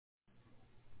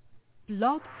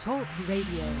Blog Talk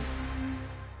Radio.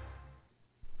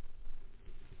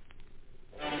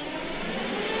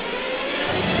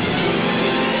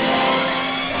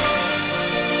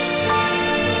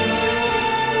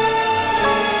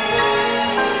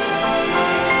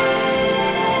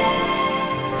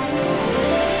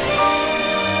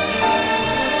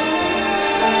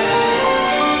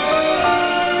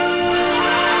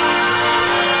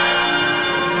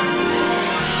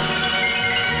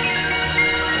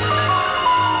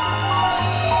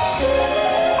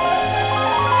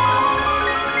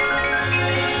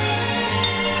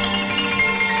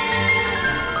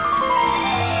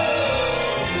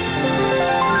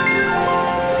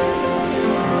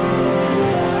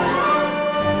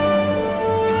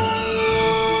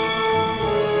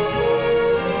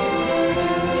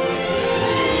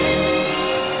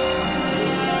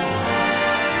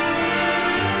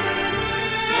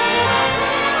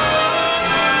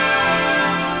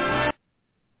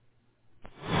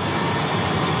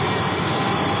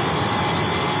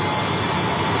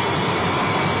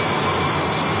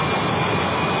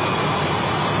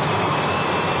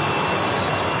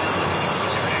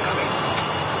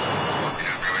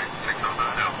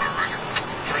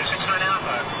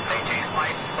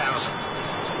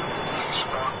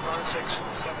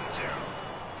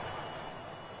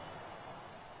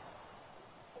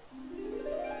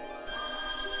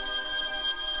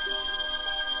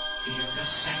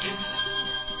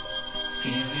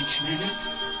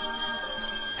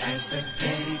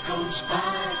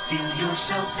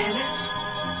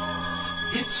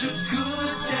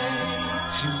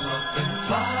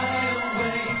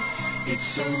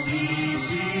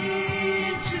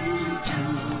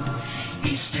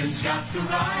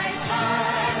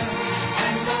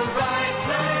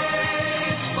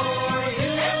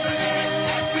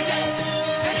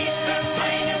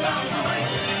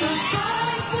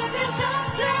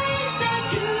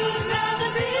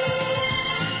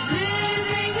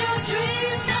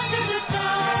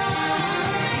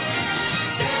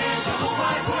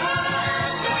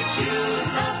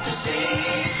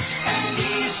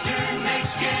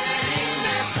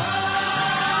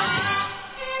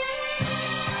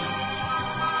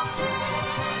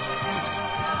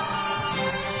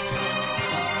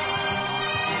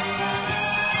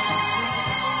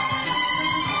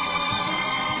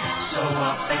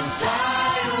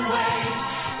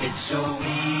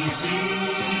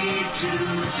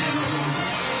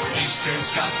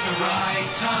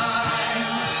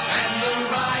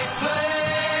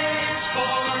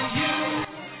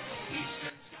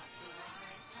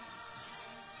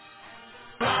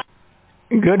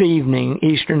 Good evening,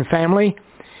 Eastern family.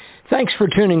 Thanks for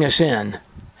tuning us in.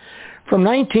 From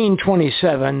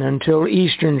 1927 until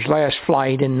Eastern's last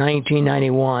flight in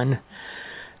 1991,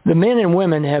 the men and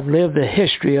women have lived the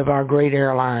history of our great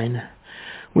airline.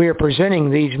 We are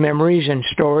presenting these memories and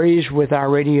stories with our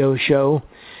radio show,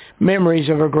 Memories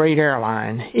of a Great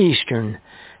Airline, Eastern,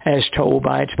 as told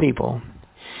by its people.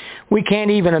 We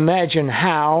can't even imagine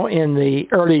how, in the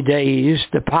early days,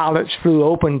 the pilots flew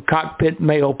open cockpit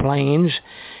mail planes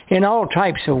in all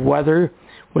types of weather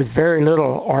with very little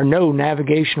or no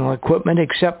navigational equipment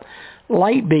except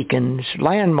light beacons,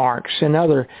 landmarks, and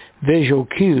other visual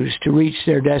cues to reach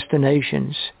their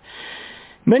destinations.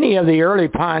 Many of the early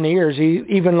pioneers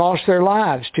even lost their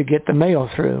lives to get the mail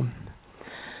through.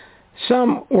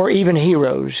 Some were even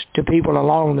heroes to people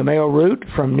along the mail route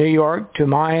from New York to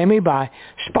Miami by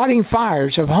spotting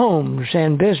fires of homes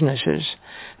and businesses,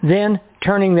 then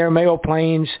turning their mail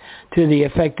planes to the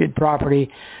affected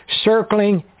property,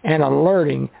 circling and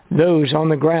alerting those on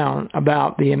the ground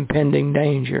about the impending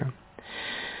danger.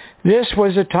 This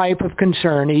was a type of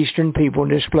concern Eastern people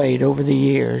displayed over the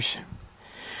years.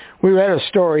 We read a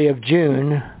story of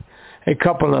June a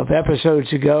couple of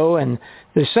episodes ago, and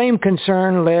the same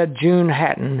concern led June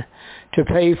Hatton to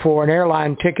pay for an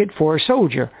airline ticket for a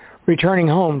soldier returning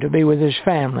home to be with his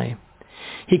family.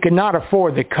 He could not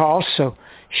afford the cost, so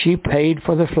she paid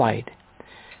for the flight.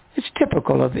 It's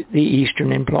typical of the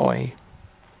Eastern employee.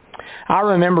 I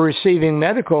remember receiving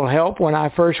medical help when I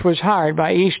first was hired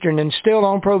by Eastern and still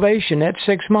on probation at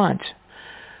 6 months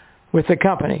with the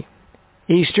company.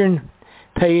 Eastern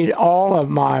paid all of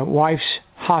my wife's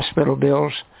hospital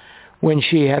bills when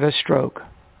she had a stroke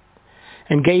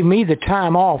and gave me the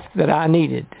time off that I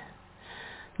needed.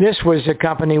 This was the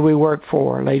company we worked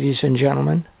for, ladies and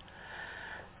gentlemen.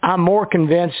 I'm more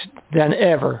convinced than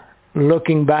ever,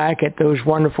 looking back at those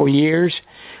wonderful years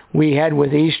we had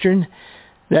with Eastern,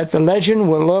 that the legend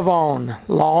will live on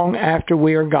long after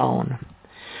we are gone.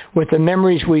 With the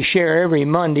memories we share every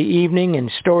Monday evening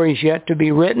and stories yet to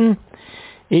be written,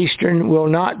 Eastern will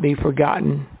not be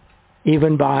forgotten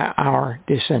even by our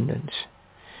descendants.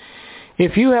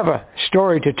 If you have a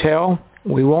story to tell,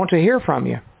 we want to hear from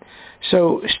you.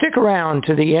 So stick around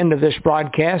to the end of this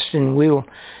broadcast and we'll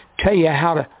tell you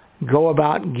how to go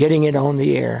about getting it on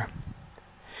the air.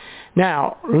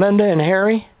 Now, Linda and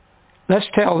Harry, let's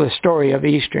tell the story of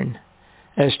Eastern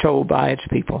as told by its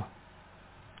people.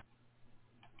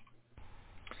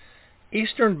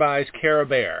 Eastern buys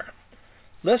Caribair.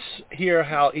 Let's hear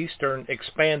how Eastern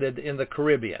expanded in the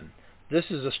Caribbean. This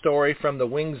is a story from The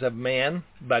Wings of Man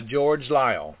by George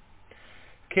Lyle.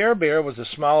 Caribair was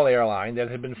a small airline that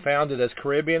had been founded as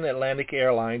Caribbean Atlantic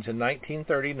Airlines in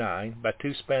 1939 by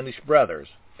two Spanish brothers.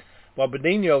 While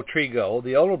Benigno Trigo,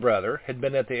 the older brother, had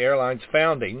been at the airline's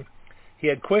founding, he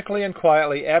had quickly and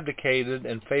quietly abdicated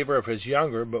in favor of his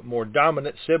younger but more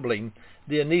dominant sibling,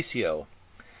 Dionisio.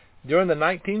 During the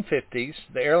 1950s,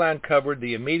 the airline covered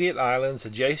the immediate islands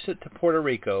adjacent to Puerto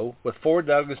Rico with 4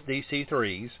 Douglas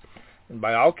DC-3s, and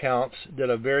by all counts did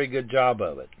a very good job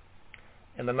of it.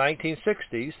 In the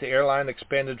 1960s, the airline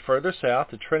expanded further south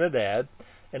to Trinidad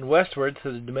and westward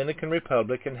to the Dominican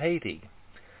Republic and Haiti.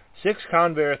 6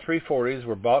 Convair 340s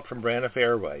were bought from Braniff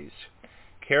Airways.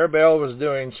 Caribair was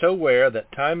doing so well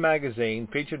that Time magazine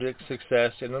featured its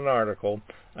success in an article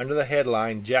under the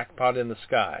headline Jackpot in the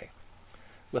Sky.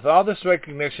 With all this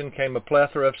recognition came a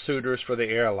plethora of suitors for the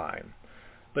airline.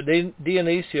 But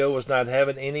Dionisio was not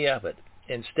having any of it.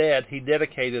 Instead, he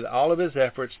dedicated all of his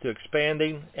efforts to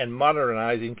expanding and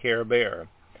modernizing Caribair.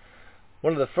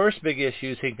 One of the first big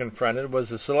issues he confronted was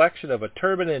the selection of a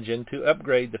turbine engine to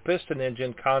upgrade the piston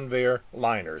engine Convair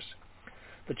liners.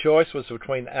 The choice was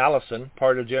between Allison,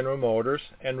 part of General Motors,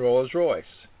 and Rolls-Royce.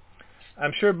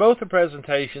 I'm sure both the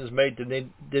presentations made to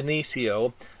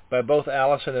Dionisio by both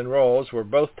Allison and Rolls were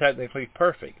both technically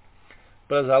perfect.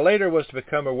 But as I later was to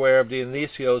become aware of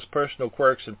Dionisio's personal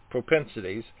quirks and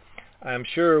propensities, I am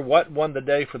sure what won the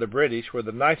day for the British were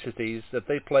the niceties that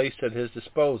they placed at his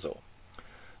disposal.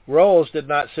 Rolls did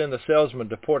not send a salesman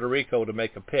to Puerto Rico to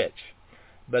make a pitch,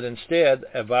 but instead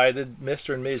invited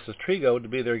Mr. and Mrs. Trigo to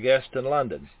be their guest in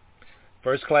London.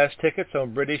 First-class tickets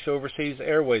on British Overseas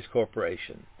Airways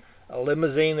Corporation, a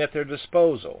limousine at their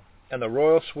disposal, and the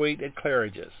royal suite at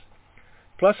Claridge's,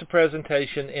 plus a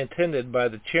presentation intended by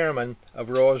the chairman of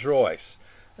Rolls-Royce,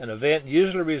 an event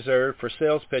usually reserved for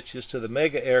sales pitches to the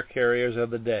mega air carriers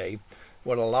of the day,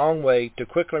 went a long way to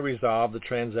quickly resolve the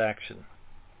transaction.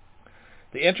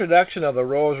 The introduction of the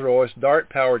Rolls-Royce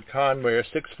Dart-powered Convair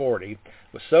 640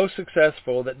 was so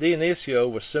successful that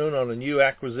Dionisio was soon on a new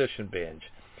acquisition binge,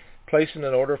 placing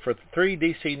an order for 3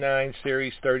 DC-9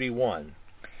 Series 31.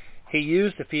 He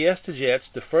used the Fiesta jets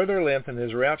to further lengthen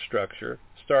his route structure,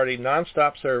 starting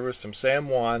non-stop service from San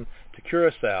Juan to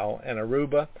Curacao and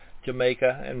Aruba,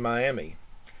 Jamaica, and Miami.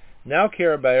 Now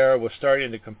Caribair was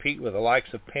starting to compete with the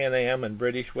likes of Pan Am and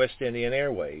British West Indian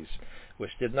Airways,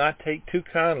 which did not take too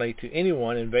kindly to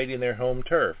anyone invading their home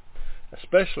turf,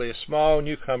 especially a small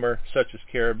newcomer such as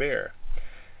Caribair.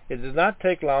 It did not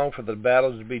take long for the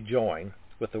battle to be joined,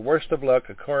 with the worst of luck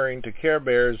occurring to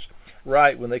Caribair's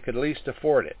right when they could least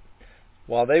afford it.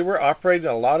 While they were operating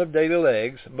a lot of daily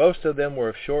legs, most of them were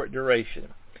of short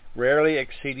duration, rarely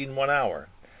exceeding 1 hour.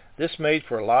 This made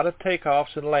for a lot of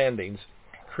takeoffs and landings,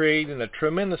 creating a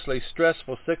tremendously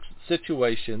stressful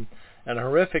situation and a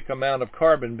horrific amount of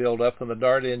carbon buildup in the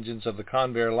dart engines of the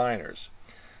Convair liners.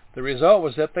 The result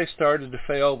was that they started to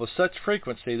fail with such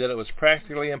frequency that it was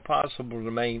practically impossible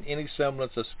to maintain any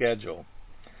semblance of schedule.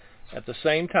 At the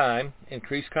same time,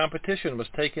 increased competition was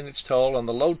taking its toll on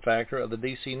the load factor of the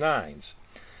DC-9s.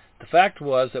 The fact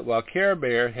was that while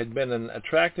Caribair had been an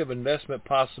attractive investment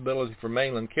possibility for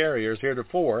mainland carriers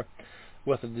heretofore,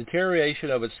 with the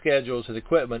deterioration of its schedules and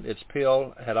equipment, its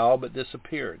appeal had all but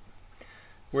disappeared.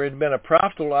 Where it had been a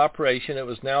profitable operation, it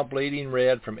was now bleeding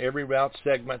red from every route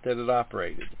segment that it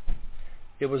operated.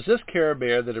 It was this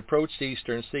Caribair that approached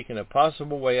Eastern seeking a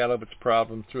possible way out of its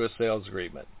problem through a sales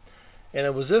agreement. And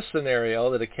it was this scenario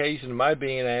that occasioned my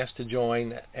being asked to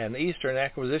join an Eastern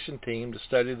acquisition team to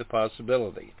study the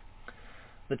possibility.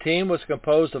 The team was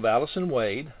composed of Allison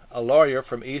Wade, a lawyer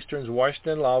from Eastern's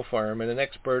Washington law firm and an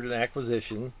expert in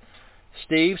acquisition,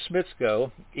 Steve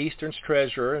Smitzko, Eastern's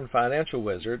treasurer and financial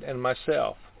wizard, and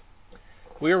myself.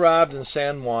 We arrived in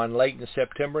San Juan late in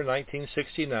September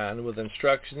 1969 with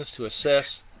instructions to assess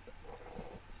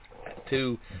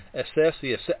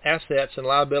the assets and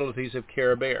liabilities of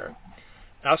Caribair.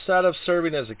 Outside of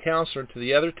serving as a counselor to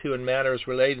the other two in matters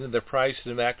relating to the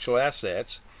pricing of actual assets,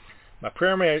 my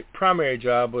primary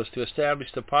job was to establish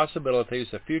the possibilities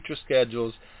of future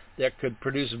schedules that could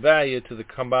produce value to the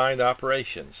combined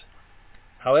operations.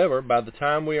 However, by the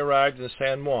time we arrived in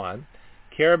San Juan,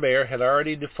 Caribair had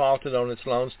already defaulted on its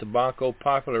loans to Banco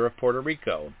Popular of Puerto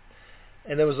Rico.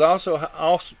 And there was also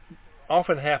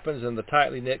often happens in the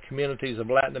tightly knit communities of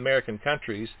Latin American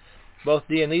countries, both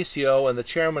Dionisio and the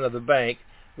chairman of the bank,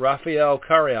 Rafael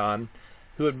Carrion,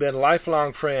 who had been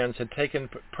lifelong friends, had taken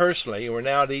personally and were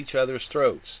now at each other's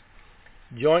throats.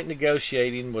 Joint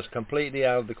negotiating was completely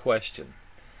out of the question.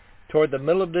 Toward the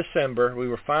middle of December, we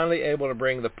were finally able to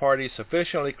bring the parties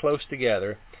sufficiently close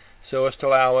together so as to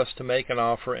allow us to make an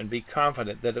offer and be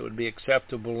confident that it would be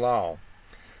acceptable law.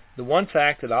 The one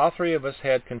fact that all three of us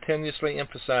had continuously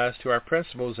emphasized to our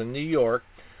principals in New York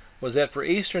was that for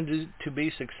Eastern to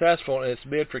be successful in its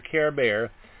bid for Caribair,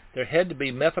 there had to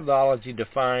be methodology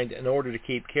defined in order to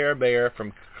keep Caribair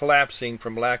from collapsing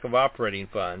from lack of operating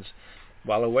funds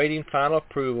while awaiting final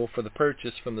approval for the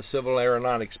purchase from the Civil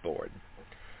Aeronautics Board.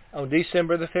 On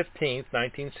December the 15th,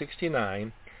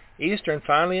 1969, Eastern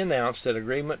finally announced that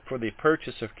agreement for the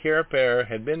purchase of Caribair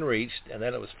had been reached and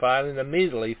that it was filing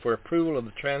immediately for approval of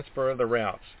the transfer of the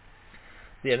routes.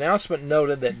 The announcement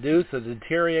noted that due to the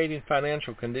deteriorating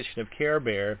financial condition of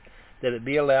Caribair, that it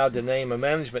be allowed to name a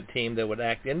management team that would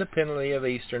act independently of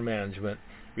Eastern management,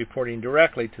 reporting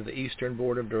directly to the Eastern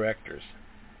Board of Directors.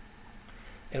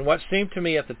 In what seemed to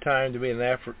me at the time to be an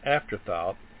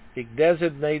afterthought, it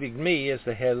designated me as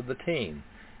the head of the team,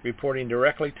 reporting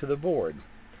directly to the board.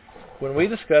 When we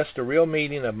discussed the real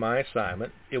meaning of my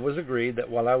assignment, it was agreed that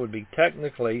while I would be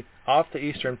technically off the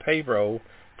Eastern payroll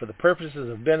for the purposes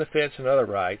of benefits and other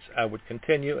rights, I would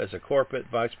continue as a corporate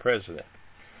vice president.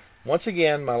 Once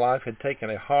again, my life had taken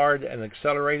a hard and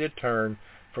accelerated turn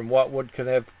from what would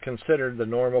have considered the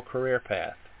normal career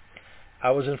path.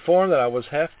 I was informed that I was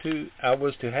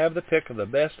to have the pick of the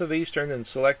best of Eastern in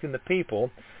selecting the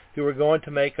people who were going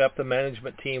to make up the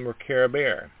management team for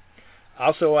Caribair.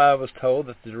 Also, I was told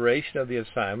that the duration of the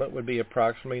assignment would be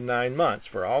approximately 9 months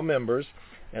for all members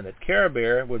and that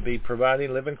Caribair would be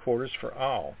providing living quarters for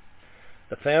all.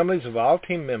 The families of all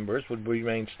team members would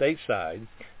remain stateside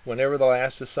whenever the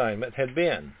last assignment had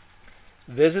been.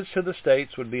 Visits to the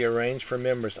states would be arranged for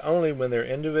members only when their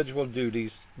individual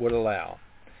duties would allow.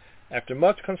 After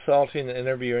much consulting and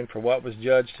interviewing for what was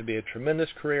judged to be a tremendous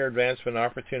career advancement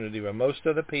opportunity by most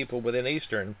of the people within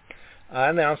Eastern, I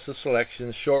announced the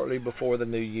selection shortly before the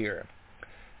new year.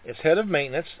 As head of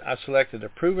maintenance, I selected a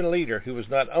proven leader who was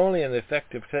not only an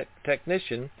effective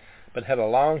technician, but had a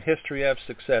long history of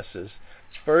successes,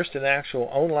 first in actual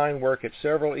online work at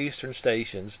several Eastern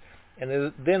stations,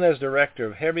 and then as director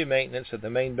of heavy maintenance at the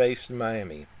main base in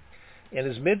Miami. In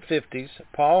his mid-50s,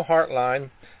 Paul Hartline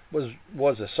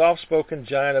was a soft-spoken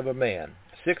giant of a man,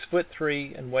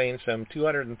 6'3" and weighing some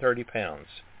 230 pounds.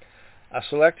 I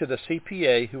selected a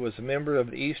CPA who was a member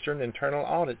of the Eastern Internal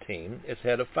Audit Team as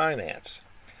head of finance.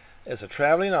 As a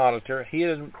traveling auditor, he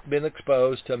had been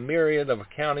exposed to a myriad of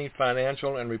accounting,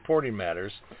 financial, and reporting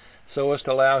matters, so as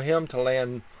to allow him to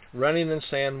land running in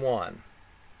San Juan.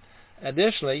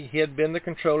 Additionally, he had been the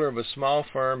controller of a small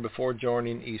firm before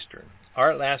joining Eastern.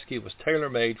 Art Lasky was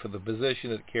tailor-made for the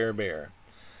position at Caribair.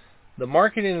 The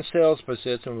marketing and sales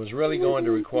position was really going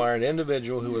to require an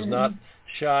individual who was not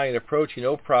shy in approaching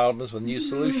old problems with new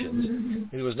solutions,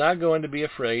 who was not going to be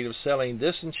afraid of selling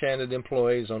disenchanted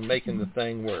employees on making the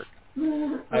thing work.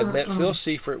 I had met Phil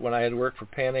Seifert when I had worked for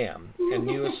Pan Am, and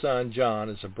knew his son, John,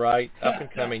 as a bright,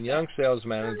 up-and-coming young sales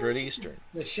manager at Eastern.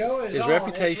 His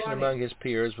reputation among his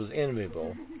peers was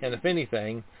enviable, and if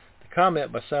anything, the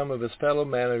comment by some of his fellow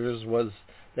managers was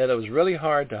that it was really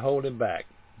hard to hold him back.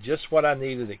 Just what I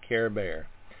needed at Caribair.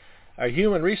 Our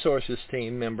human resources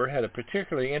team member had a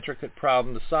particularly intricate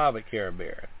problem to solve at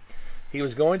Caribair. He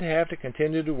was going to have to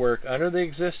continue to work under the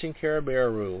existing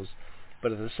Caribair rules,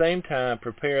 but at the same time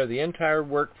prepare the entire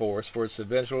workforce for its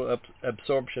eventual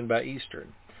absorption by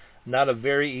Eastern. Not a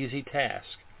very easy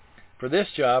task. For this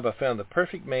job, I found the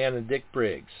perfect man in Dick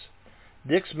Briggs.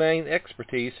 Dick's main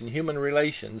expertise in human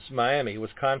relations, Miami, was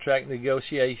contract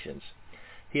negotiations.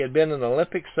 He had been an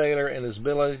Olympic sailor, and his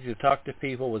ability to talk to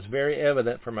people was very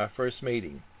evident from our first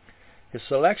meeting. His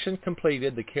selection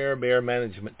completed the Caribair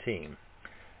management team.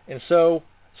 And so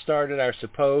started our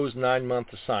supposed 9-month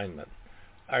assignment.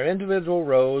 Our individual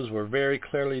roles were very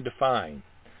clearly defined.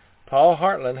 Paul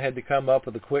Hartland had to come up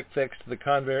with a quick fix to the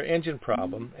Convair engine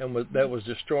problem that was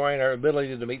destroying our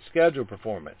ability to meet schedule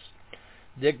performance.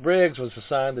 Dick Briggs was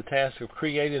assigned the task of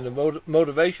creating a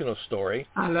motivational story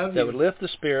that would lift the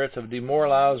spirits of a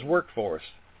demoralized workforce.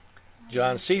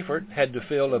 John Seifert had to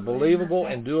fill a believable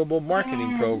and doable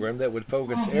marketing program that would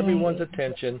focus everyone's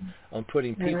attention on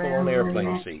putting people on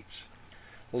airplane seats.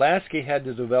 Lasky had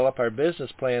to develop our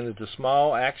business plan into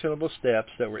small, actionable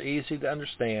steps that were easy to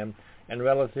understand and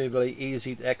relatively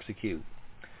easy to execute.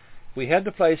 We had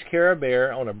to place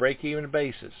Caribair on a break-even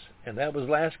basis, and that was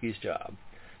Lasky's job,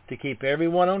 to keep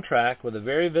everyone on track with a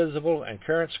very visible and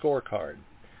current scorecard.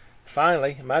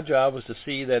 Finally, my job was to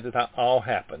see that it all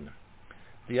happened.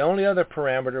 The only other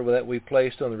parameter that we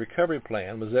placed on the recovery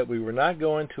plan was that we were not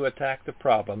going to attack the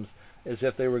problems as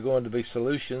if they were going to be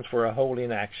solutions for a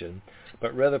holding action,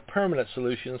 but rather permanent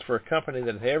solutions for a company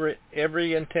that had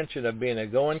every intention of being a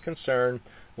going concern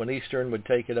when Eastern would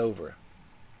take it over.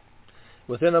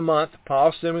 Within a month,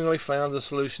 Paul seemingly found the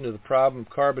solution to the problem of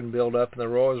carbon buildup in the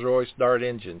Rolls-Royce Dart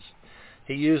engines.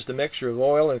 He used a mixture of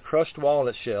oil and crushed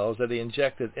walnut shells that he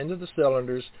injected into the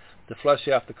cylinders to flush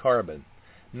out the carbon.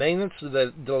 Maintenance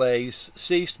delays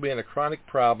ceased being a chronic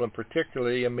problem,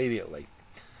 particularly immediately.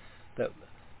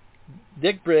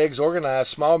 Dick Briggs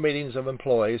organized small meetings of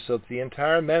employees so that the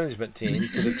entire management team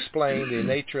could explain the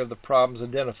nature of the problems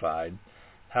identified,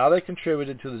 how they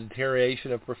contributed to the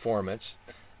deterioration of performance,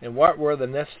 and what were the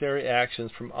necessary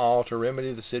actions from all to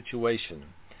remedy the situation.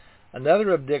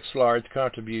 Another of Dick's large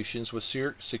contributions was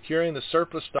securing the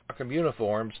surplus stock of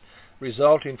uniforms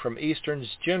resulting from Eastern's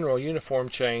general uniform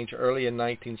change early in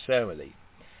 1970.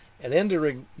 An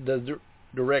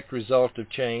indirect result of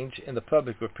change in the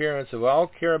public appearance of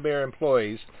all Caribair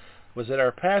employees was that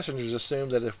our passengers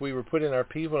assumed that if we were putting our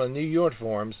people in new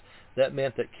uniforms, that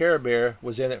meant that Caribair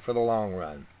was in it for the long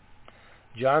run.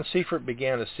 John Seifert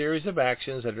began a series of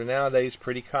actions that are nowadays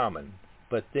pretty common,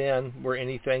 but then were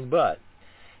anything but.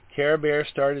 Caribair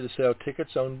started to sell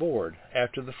tickets on board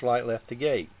after the flight left the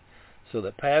gate, so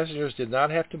that passengers did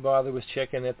not have to bother with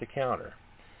checking at the counter.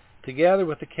 Together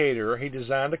with the caterer, he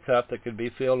designed a cup that could be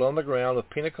filled on the ground with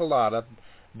pina colada,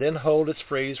 then hold its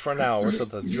freeze for an hour so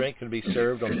that the drink could be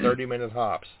served on 30-minute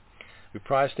hops. We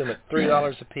priced them at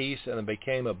 $3 apiece, and it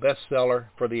became a bestseller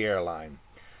for the airline.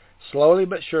 Slowly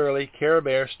but surely,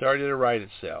 Caribair started to right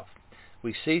itself.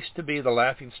 We ceased to be the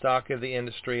laughingstock of the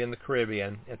industry in the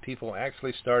Caribbean, and people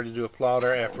actually started to applaud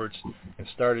our efforts and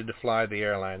started to fly the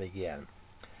airline again.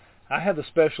 I had the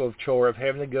special chore of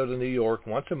having to go to New York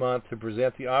once a month to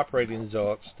present the operating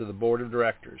results to the board of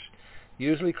directors,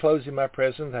 usually closing my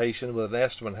presentation with an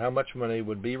estimate how much money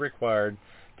would be required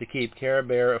to keep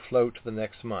Caribair afloat the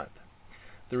next month.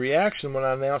 The reaction when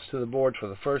I announced to the board for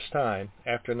the first time,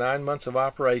 after 9 months of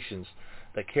operations,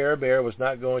 that Caribair was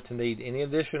not going to need any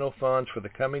additional funds for the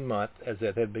coming month as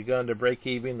it had begun to break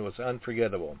even was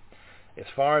unforgettable. As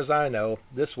far as I know,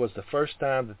 this was the first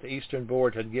time that the Eastern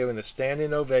Board had given a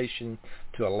standing ovation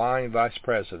to a lying vice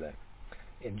president.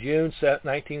 In June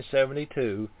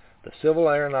 1972, the Civil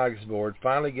Aeronautics Board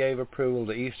finally gave approval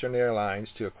to Eastern Airlines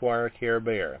to acquire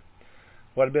Caribair.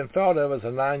 What had been thought of as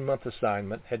a 9-month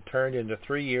assignment had turned into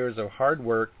 3 years of hard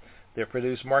work that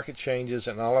produced market changes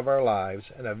in all of our lives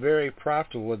and a very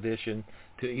profitable addition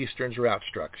to Eastern's route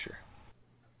structure.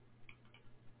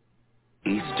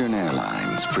 Eastern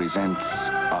Airlines presents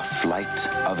A Flight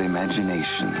of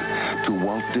Imagination to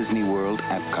Walt Disney World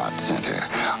Epcot Center.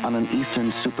 On an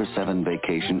Eastern Super 7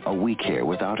 vacation, a week here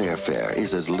without airfare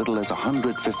is as little as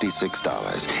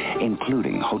 $156,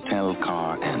 including hotel,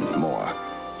 car, and more.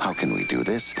 How can we do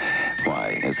this?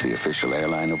 Why, as the official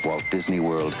airline of Walt Disney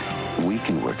World, we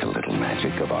can work a little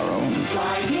magic of our own.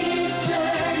 Fly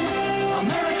Eastern,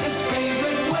 America's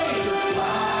favorite way to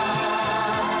fly.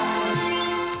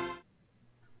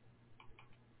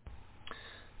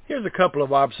 Here's a couple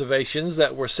of observations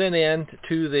that were sent in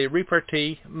to the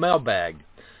repartee mailbag.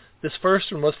 This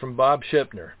first one was from Bob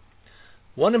Shipner.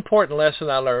 One important lesson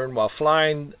I learned while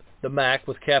flying the Mac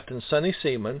with Captain Sonny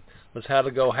Seaman was how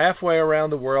to go halfway around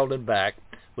the world and back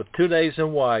with 2 days in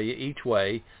Hawaii each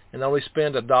way and only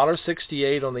spend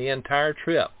 $1.68 on the entire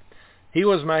trip. He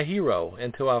was my hero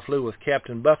until I flew with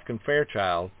Captain Buffkin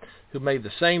Fairchild, who made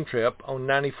the same trip on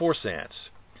 94 cents.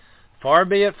 Far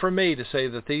be it from me to say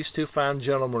that these two fine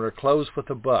gentlemen are closed with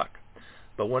a buck,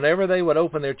 but whenever they would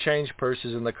open their change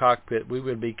purses in the cockpit, we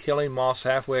would be killing moss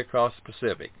halfway across the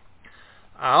Pacific.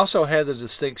 I also had the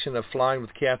distinction of flying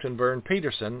with Captain Vern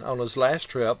Peterson on his last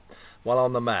trip while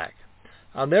on the Mac.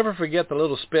 I'll never forget the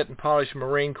little spit and polish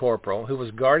Marine corporal who was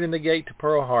guarding the gate to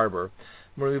Pearl Harbor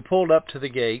when we pulled up to the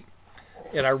gate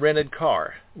in our rented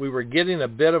car. We were getting a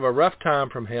bit of a rough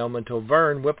time from him until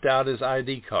Vern whipped out his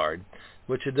ID card,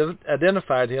 which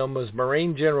identified him as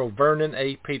Marine General Vernon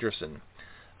A. Peterson.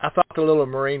 I thought the little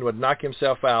Marine would knock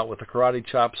himself out with the karate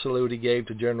chop salute he gave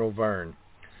to General Vern.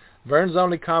 Vern's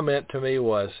only comment to me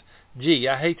was, "Gee,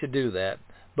 I hate to do that,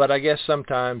 but I guess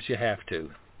sometimes you have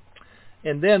to."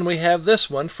 And then we have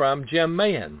this one from Jim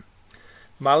Mahan.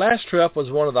 My last trip was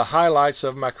one of the highlights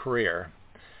of my career.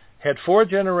 Had 4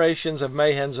 generations of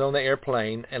Mahans on the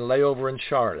airplane and layover in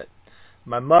Charlotte.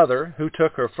 My mother, who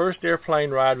took her first airplane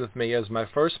ride with me as my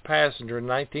first passenger in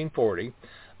 1940,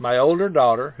 my older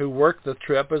daughter, who worked the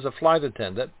trip as a flight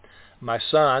attendant, my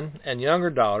son and younger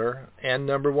daughter, and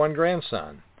number one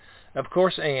grandson. Of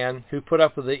course, Anne, who put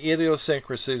up with the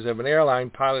idiosyncrasies of an airline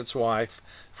pilot's wife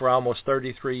for almost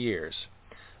 33 years.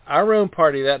 Our room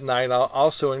party that night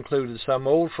also included some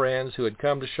old friends who had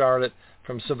come to Charlotte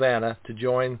from Savannah to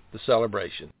join the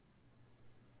celebration.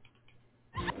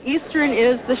 Eastern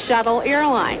is the shuttle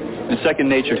airline. It's second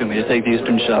nature to me to take the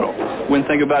Eastern shuttle. Wouldn't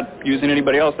think about using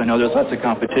anybody else. I know there's lots of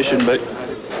competition, but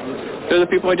they're the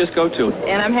people I just go to.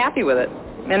 And I'm happy with it.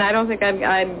 And I don't think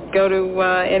I'd go to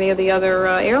any of the other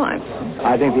airlines.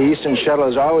 I think the Eastern shuttle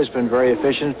has always been very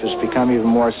efficient. It's become even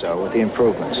more so with the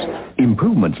improvements.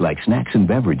 Improvements like snacks and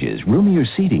beverages, roomier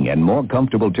seating, and more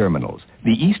comfortable terminals.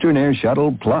 The Eastern Air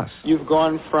Shuttle Plus. You've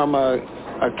gone from a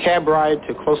cab ride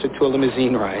to closer to a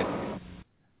limousine ride.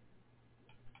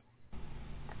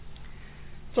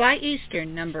 Fly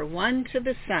Eastern, Number 1 to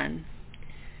the Sun,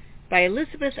 by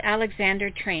Elizabeth Alexander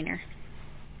Trainer.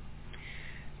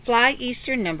 Fly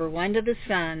Eastern, Number 1 to the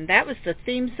Sun. That was the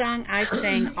theme song I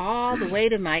sang all the way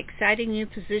to my exciting new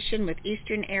position with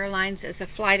Eastern Airlines as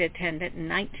a flight attendant in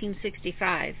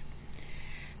 1965.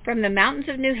 From the mountains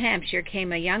of New Hampshire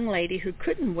came a young lady who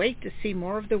couldn't wait to see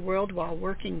more of the world while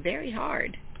working very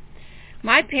hard.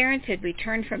 My parents had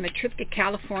returned from a trip to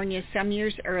California some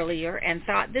years earlier and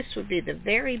thought this would be the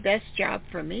very best job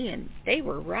for me, and they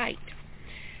were right.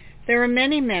 There are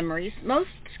many memories, most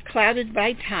clouded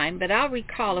by time, but I'll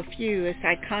recall a few as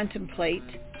I contemplate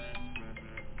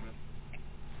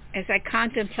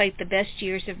the best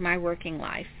years of my working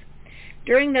life.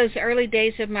 During those early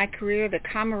days of my career, the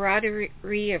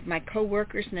camaraderie of my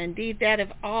coworkers and indeed that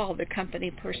of all the company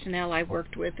personnel I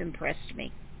worked with impressed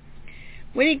me.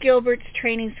 Winnie Gilbert's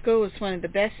training school was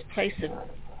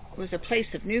a place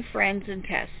of new friends and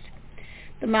tests.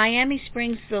 The Miami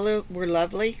Springs Villa were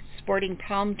lovely, sporting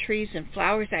palm trees and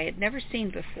flowers I had never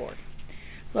seen before,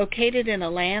 located in a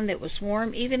land that was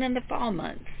warm even in the fall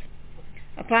months.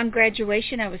 Upon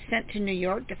graduation, I was sent to New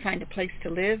York to find a place to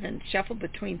live and shuffle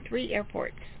between 3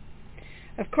 airports.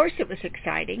 Of course it was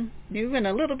exciting, new and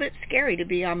a little bit scary to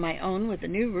be on my own with a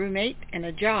new roommate and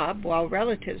a job while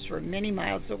relatives were many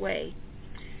miles away.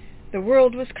 The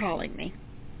world was calling me.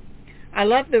 I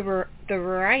loved the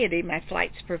variety my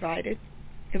flights provided.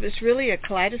 It was really a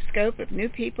kaleidoscope of new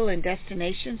people and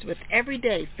destinations, with every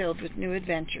day filled with new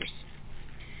adventures.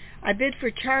 I bid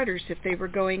for charters if they were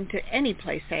going to any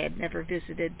place I had never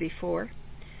visited before,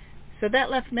 so that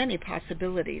left many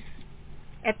possibilities.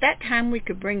 At that time we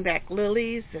could bring back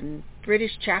lilies and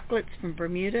British chocolates from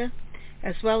Bermuda,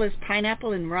 as well as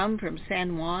pineapple and rum from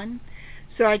San Juan,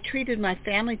 so I treated my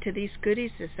family to these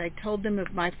goodies as I told them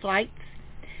of my flights,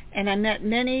 and I met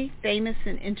many famous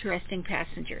and interesting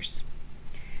passengers.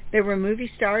 There were movie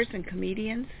stars and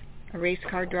comedians, a race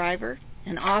car driver,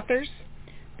 and authors,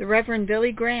 the Reverend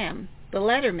Billy Graham, the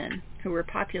Lettermen, who were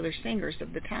popular singers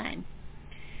of the time.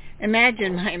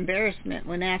 Imagine my embarrassment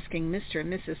when asking Mr.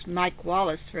 and Mrs. Mike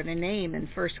Wallace for their name in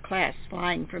first class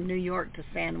flying from New York to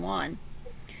San Juan.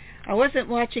 I wasn't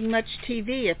watching much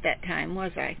TV at that time,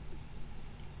 was I?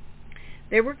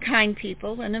 There were kind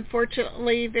people, and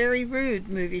unfortunately very rude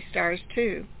movie stars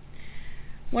too.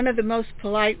 One of the most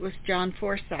polite was John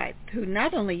Forsythe, who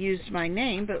not only used my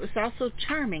name, but was also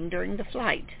charming during the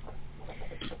flight.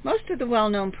 Most of the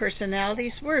well-known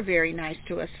personalities were very nice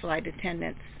to us flight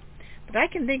attendants, but I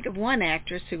can think of one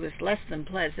actress who was less than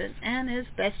pleasant and is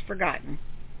best forgotten.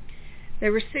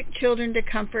 There were sick children to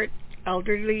comfort,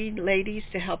 elderly ladies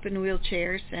to help in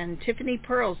wheelchairs, and Tiffany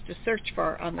pearls to search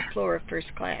for on the floor of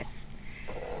first class.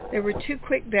 There were 2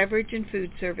 quick beverage and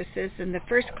food services, and the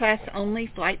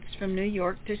first-class-only flights from New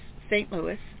York to St.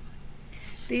 Louis.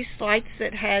 These flights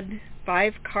that had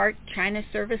 5-cart China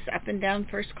service up and down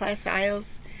first-class aisles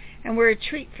and were a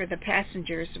treat for the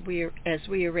passengers as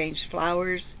we arranged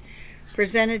flowers,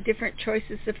 presented different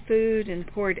choices of food, and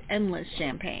poured endless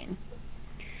champagne.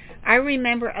 I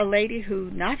remember a lady who,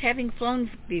 not having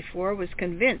flown before, was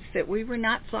convinced that we were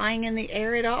not flying in the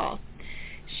air at all.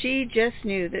 She just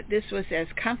knew that this was as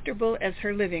comfortable as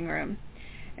her living room,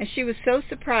 and she was so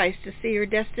surprised to see her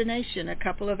destination a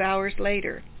couple of hours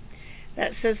later.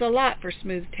 That says a lot for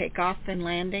smooth takeoff and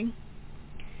landing.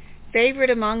 Favorite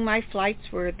among my flights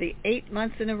were the 8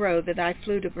 months in a row that I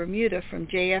flew to Bermuda from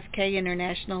JFK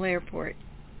International Airport.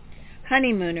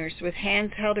 Honeymooners with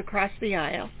hands held across the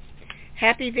aisle,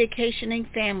 happy vacationing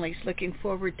families looking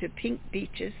forward to pink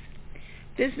beaches,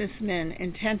 businessmen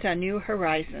intent on new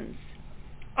horizons.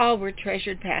 All were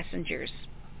treasured passengers.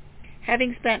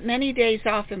 Having spent many days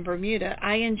off in Bermuda,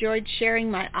 I enjoyed sharing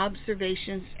my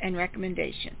observations and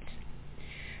recommendations.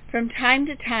 From time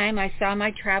to time, I saw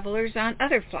my travelers on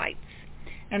other flights,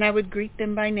 and I would greet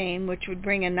them by name, which would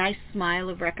bring a nice smile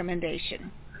of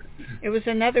recommendation. It was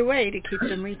another way to keep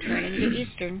them returning to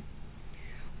Eastern.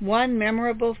 One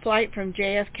memorable flight from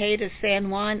JFK to San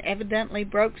Juan evidently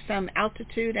broke some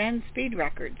altitude and speed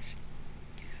records.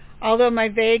 Although my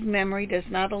vague memory does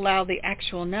not allow the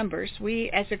actual numbers,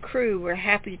 we as a crew were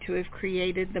happy to have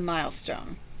created the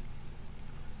milestone.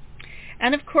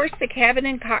 And of course, the cabin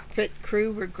and cockpit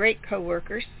crew were great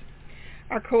co-workers.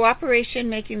 Our cooperation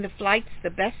making the flights the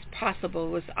best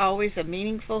possible was always a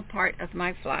meaningful part of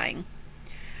my flying.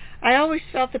 I always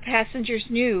felt the passengers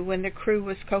knew when the crew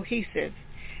was cohesive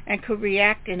and could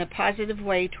react in a positive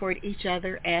way toward each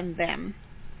other and them.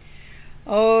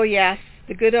 Oh yes,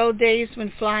 the good old days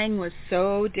when flying was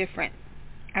so different.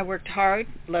 I worked hard,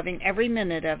 loving every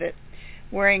minute of it,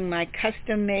 wearing my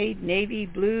custom-made navy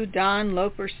blue Don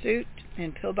Loper suit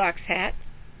and pillbox hat.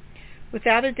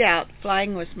 Without a doubt,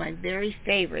 flying was my very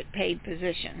favorite paid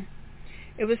position.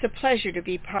 It was a pleasure to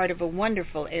be part of a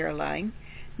wonderful airline,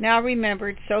 now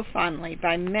remembered so fondly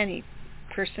by many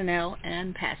personnel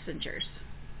and passengers.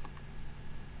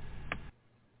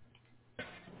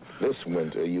 This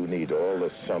winter, you need all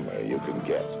the summer you can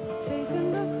get.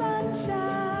 Chasing the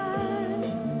sunshine,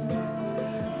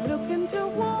 looking to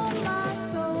warm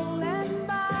my soul and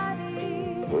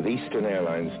body. With Eastern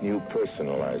Airlines' new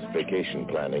personalized vacation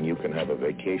planning, you can have a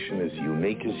vacation as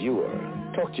unique as you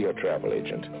are. Talk to your travel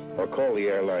agent or call the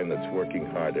airline that's working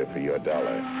harder for your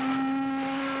dollar.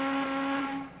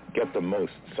 Get the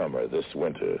most summer this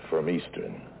winter from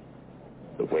Eastern,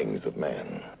 the wings of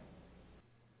man.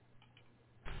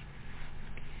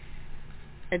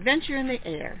 Adventure in the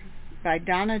Air by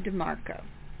Donna DeMarco.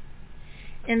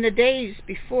 In the days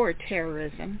before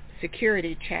terrorism,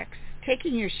 security checks,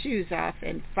 taking your shoes off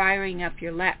and firing up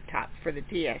your laptop for the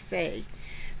TSA,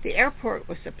 the airport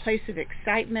was a place of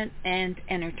excitement and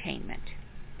entertainment.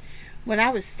 When I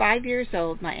was 5 years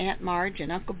old, my Aunt Marge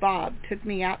and Uncle Bob took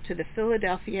me out to the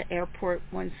Philadelphia airport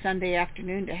one Sunday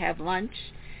afternoon to have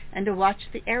lunch and to watch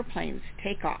the airplanes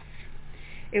take off.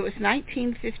 It was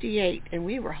 1958, and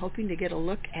we were hoping to get a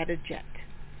look at a jet.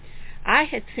 I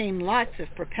had seen lots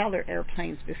of propeller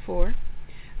airplanes before.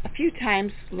 A few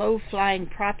times, low-flying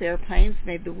prop airplanes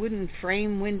made the wooden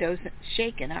frame windows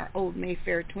shake in our old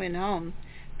Mayfair twin home,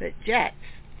 but jets,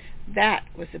 that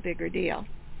was a bigger deal.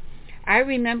 I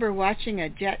remember watching a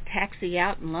jet taxi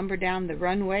out and lumber down the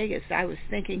runway as I was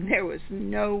thinking there was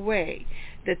no way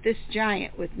that this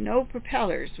giant with no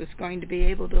propellers was going to be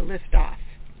able to lift off.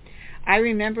 I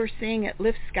remember seeing it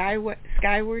lift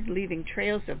skyward, leaving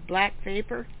trails of black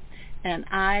vapor, and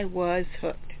I was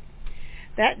hooked.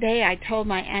 That day I told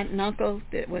my aunt and uncle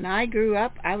that when I grew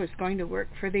up, I was going to work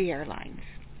for the airlines.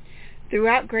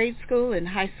 Throughout grade school and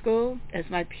high school, as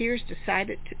my peers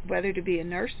decided whether to be a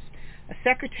nurse, a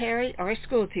secretary, or a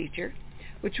school teacher,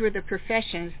 which were the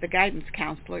professions the guidance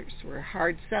counselors were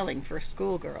hard selling for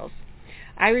schoolgirls,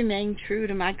 I remained true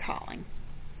to my calling.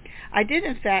 I did,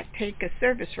 in fact, take a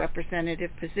service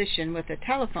representative position with a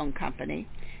telephone company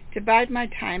to bide my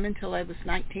time until I was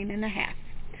 19 and a half,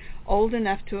 old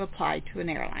enough to apply to an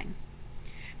airline.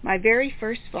 My very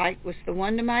first flight was the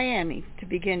one to Miami to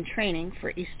begin training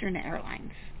for Eastern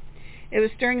Airlines. It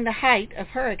was during the height of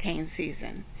hurricane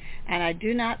season, and I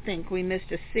do not think we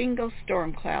missed a single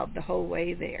storm cloud the whole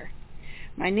way there.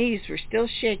 My knees were still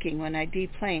shaking when I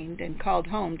deplaned and called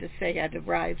home to say I'd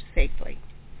arrived safely.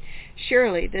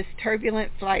 Surely this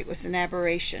turbulent flight was an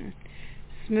aberration.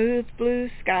 Smooth blue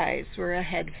skies were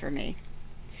ahead for me.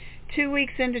 2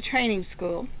 weeks into training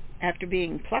school, after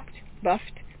being plucked,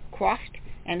 buffed, coiffed,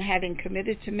 and having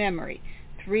committed to memory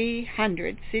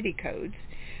 300 city codes,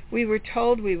 we were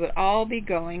told we would all be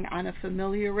going on a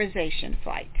familiarization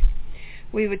flight.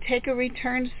 We would take a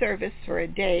return service for a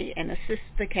day and assist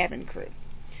the cabin crew.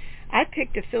 I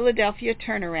picked a Philadelphia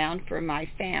turnaround for my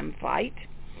FAM flight.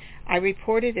 I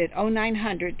reported at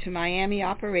 0900 to Miami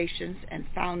operations and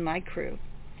found my crew.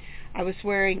 I was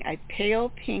wearing a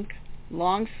pale pink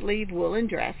long-sleeve woolen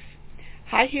dress,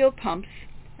 high-heel pumps,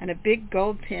 and a big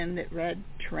gold pin that read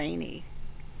trainee.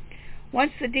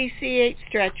 Once the DC-8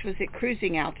 stretch was at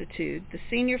cruising altitude, the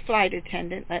senior flight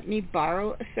attendant let me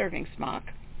borrow a serving smock.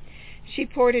 She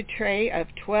poured a tray of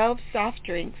 12 soft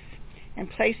drinks and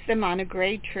placed them on a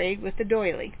gray tray with a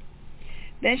doily.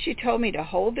 Then she told me to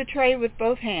hold the tray with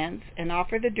both hands and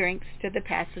offer the drinks to the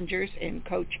passengers in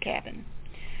coach cabin.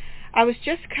 I was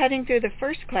just cutting through the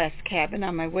first-class cabin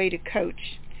on my way to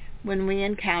coach when we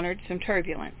encountered some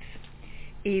turbulence.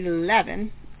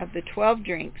 11 of the 12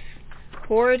 drinks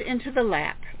poured into the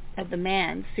lap of the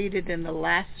man seated in the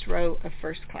last row of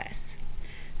first class,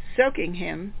 soaking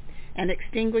him and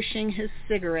extinguishing his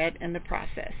cigarette in the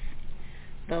process.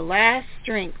 The last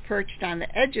drink perched on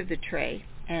the edge of the tray,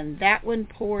 and that one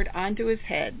poured onto his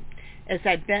head as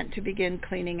I bent to begin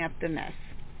cleaning up the mess.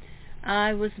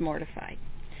 I was mortified,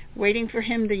 waiting for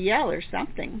him to yell or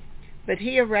something, but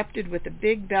he erupted with a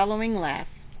big bellowing laugh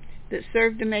that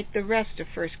served to make the rest of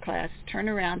first class turn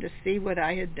around to see what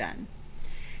I had done.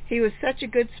 He was such a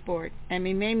good sport, and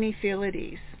he made me feel at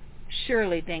ease.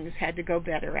 Surely things had to go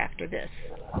better after this.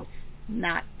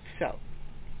 Not so.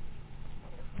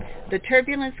 The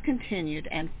turbulence continued,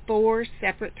 and 4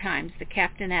 separate times the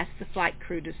captain asked the flight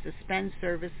crew to suspend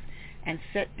service and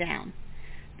sit down.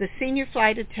 The senior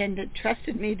flight attendant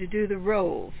trusted me to do the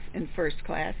rolls in first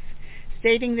class,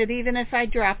 stating that even if I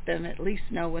dropped them, at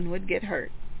least no one would get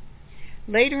hurt.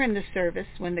 Later in the service,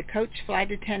 when the coach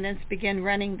flight attendants began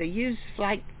running the used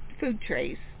flight food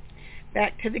trays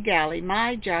back to the galley,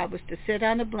 my job was to sit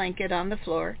on a blanket on the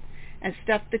floor and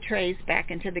stuff the trays back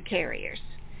into the carriers.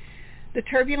 The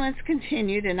turbulence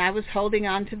continued, and I was holding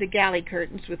on to the galley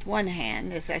curtains with one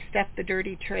hand as I stuffed the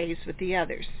dirty trays with the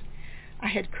others. I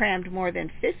had crammed more than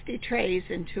 50 trays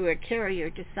into a carrier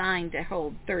designed to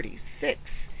hold 36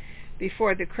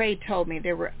 before the crate told me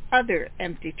there were other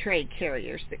empty tray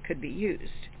carriers that could be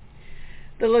used.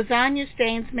 The lasagna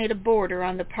stains made a border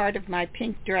on the part of my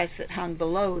pink dress that hung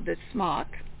below the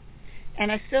smock,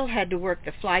 and I still had to work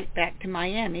the flight back to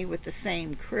Miami with the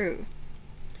same crew.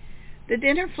 The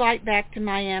dinner flight back to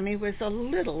Miami was a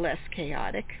little less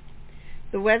chaotic.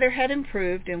 The weather had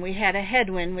improved, and we had a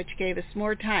headwind which gave us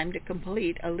more time to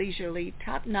complete a leisurely,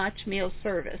 top-notch meal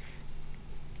service.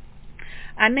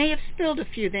 I may have spilled a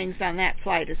few things on that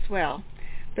flight as well,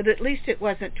 but at least it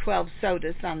wasn't 12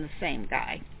 sodas on the same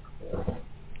guy.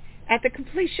 At the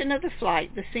completion of the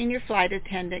flight, the senior flight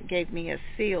attendant gave me a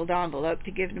sealed envelope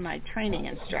to give to my training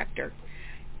instructor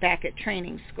back at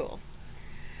training school.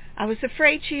 I was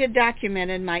afraid she had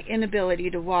documented my inability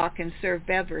to walk and serve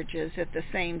beverages at the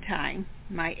same time.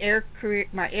 My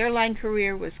airline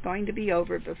career was going to be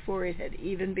over before it had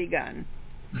even begun.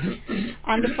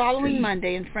 On the following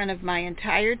Monday, in front of my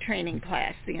entire training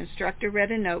class, the instructor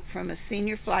read a note from a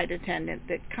senior flight attendant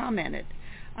that commented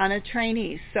on a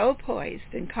trainee so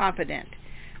poised and confident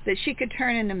that she could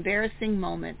turn an embarrassing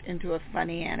moment into a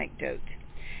funny anecdote,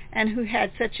 and who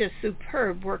had such a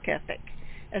superb work ethic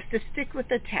as to stick with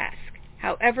the task,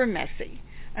 however messy,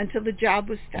 until the job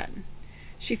was done.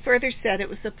 She further said it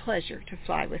was a pleasure to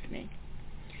fly with me.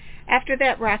 After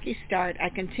that rocky start, I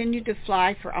continued to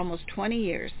fly for almost 20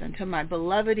 years until my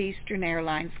beloved Eastern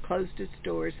Airlines closed its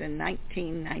doors in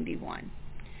 1991.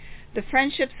 The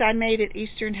friendships I made at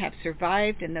Eastern have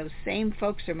survived, and those same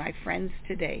folks are my friends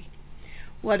today.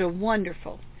 What a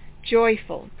wonderful,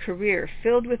 joyful career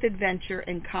filled with adventure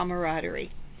and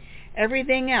camaraderie.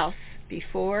 Everything else,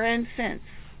 before and since,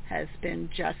 has been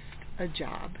just a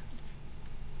job.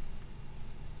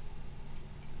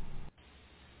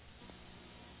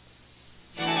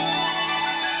 Of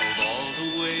all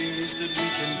the ways that we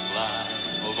can fly,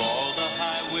 of all the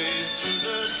highways to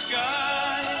the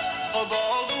sky, of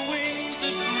all the wings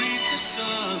that greet the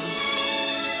sun,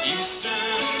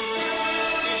 Eastern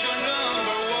is your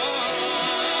number one.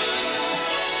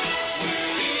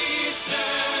 We're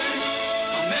Eastern,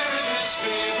 America's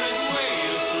favorite way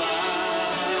to fly.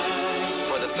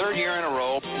 For the 3rd year in a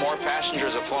row, more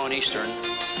passengers have flown Eastern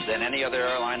than any other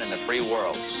airline in the free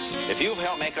world. If you've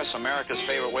helped make us America's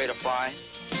favorite way to fly,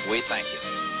 we thank you.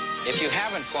 If you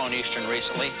haven't flown Eastern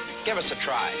recently, give us a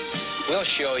try. We'll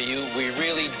show you we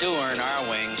really do earn our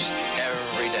wings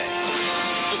every day.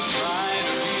 The pride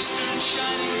of Eastern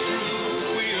shining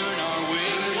through, we earn our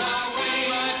wings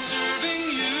by serving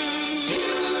you.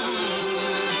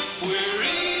 We're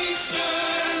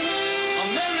Eastern,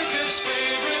 America's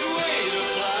favorite way to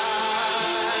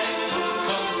fly.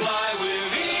 Come fly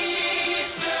with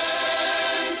Eastern.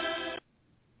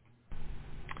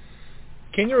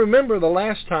 Can you remember the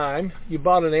last time you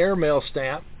bought an airmail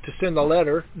stamp to send a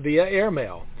letter via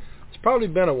airmail? It's probably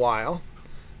been a while.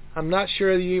 I'm not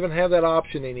sure you even have that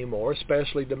option anymore,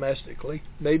 especially domestically.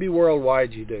 Maybe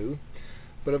worldwide you do.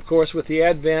 But of course, with the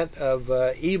advent of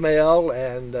email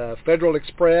and Federal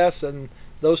Express and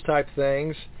those type of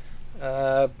things,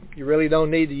 you really don't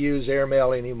need to use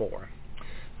airmail anymore.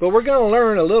 But we're going to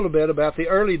learn a little bit about the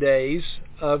early days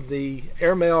of the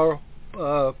airmail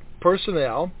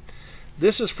personnel.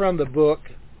 This is from the book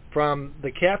From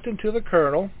the Captain to the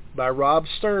Colonel by Rob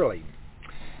Sterling.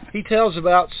 He tells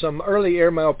about some early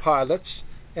airmail pilots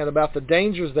and about the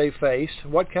dangers they faced,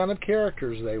 what kind of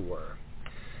characters they were.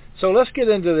 So let's get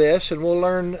into this, and we'll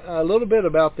learn a little bit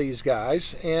about these guys.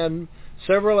 And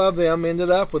several of them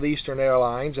ended up with Eastern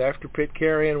Airlines. After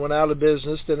Pitcairn went out of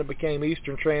business, then it became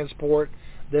Eastern Transport,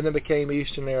 then it became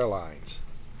Eastern Airlines.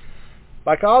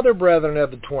 Like all their brethren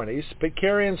of the 20s,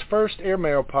 Pitcairn's first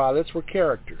airmail pilots were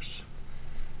characters.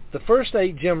 The first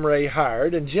 8 Jim Ray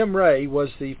hired, and Jim Ray was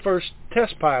the first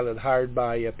test pilot hired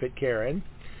by Pitcairn,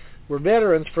 were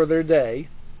veterans for their day,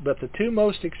 but the 2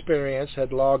 most experienced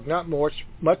had logged not much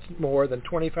more than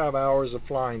 25 hours of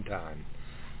flying time.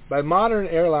 By modern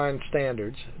airline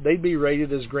standards, they'd be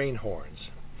rated as greenhorns.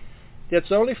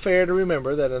 It's only fair to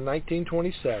remember that in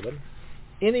 1927,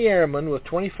 any airman with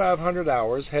 2,500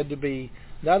 hours had to be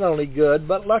not only good,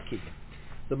 but lucky.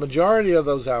 The majority of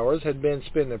those hours had been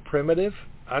spent in primitive,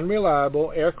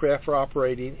 unreliable aircraft for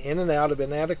operating in and out of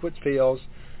inadequate fields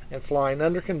and flying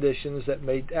under conditions that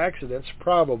made accidents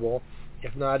probable,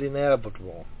 if not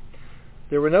inevitable.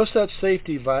 There were no such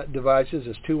safety devices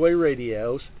as two-way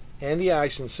radios,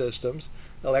 anti-icing systems,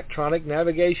 electronic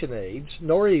navigation aids,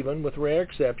 nor even, with rare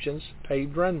exceptions,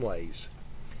 paved runways.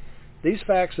 These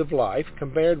facts of life,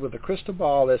 compared with the crystal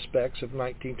ball aspects of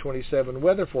 1927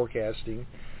 weather forecasting,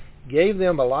 gave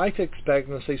them a life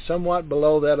expectancy somewhat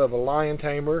below that of a lion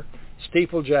tamer,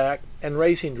 steeplejack, and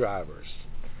racing drivers.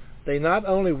 They not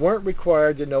only weren't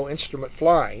required to know instrument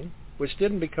flying, which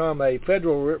didn't become a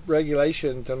federal regulation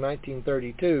until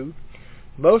 1932,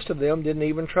 most of them didn't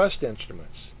even trust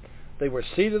instruments. They were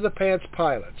seat-of-the-pants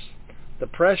pilots. The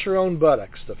pressure on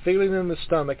buttocks, the feeling in the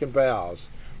stomach and bowels,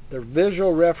 the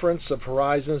visual reference of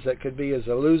horizons that could be as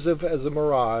elusive as a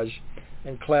mirage,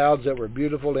 and clouds that were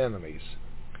beautiful enemies.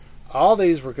 All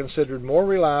these were considered more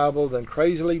reliable than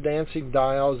crazily dancing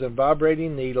dials and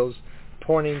vibrating needles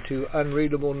pointing to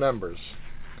unreadable numbers.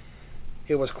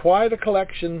 It was quite a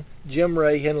collection Jim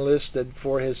Ray enlisted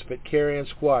for his Pitcairn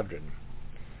squadron.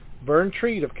 Vern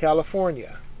Treat of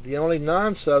California, the only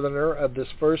non-Southerner of this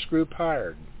first group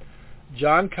hired.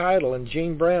 John Keitel and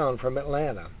Gene Brown from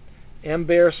Atlanta. M.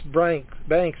 Bears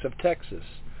Banks of Texas.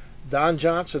 Don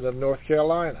Johnson of North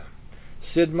Carolina.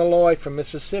 Sid Malloy from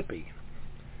Mississippi.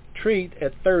 Treat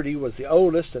at 30 was the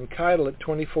oldest and Keitel at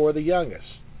 24 the youngest.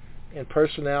 In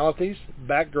personalities,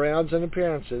 backgrounds, and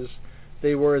appearances,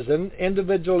 they were as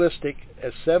individualistic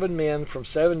as 7 men from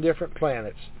 7 different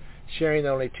planets, sharing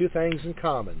only 2 things in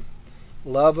common: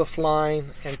 love of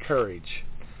flying and courage,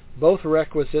 both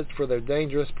requisites for their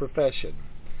dangerous profession.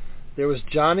 There was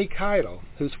Johnny Keitel,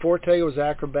 whose forte was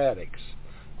acrobatics.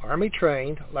 Army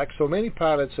trained, like so many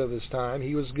pilots of his time,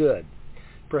 he was good,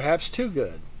 perhaps too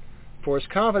good, for his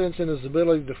confidence in his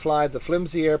ability to fly the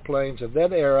flimsy airplanes of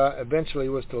that era eventually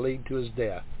was to lead to his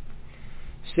death.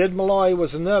 Sid Malloy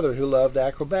was another who loved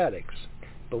acrobatics,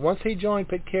 but once he joined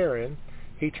Pitcairn,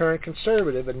 he turned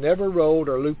conservative and never rolled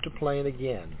or looped a plane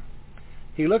again.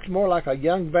 He looked more like a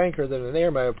young banker than an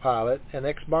airmail pilot, an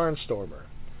ex-barnstormer.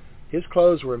 His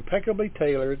clothes were impeccably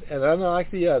tailored, and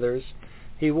unlike the others,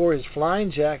 he wore his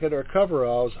flying jacket or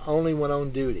coveralls only when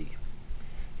on duty.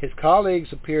 His colleagues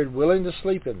appeared willing to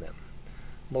sleep in them.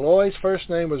 Malloy's first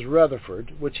name was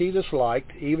Rutherford, which he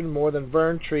disliked even more than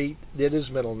Vern Treat did his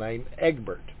middle name,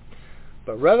 Egbert.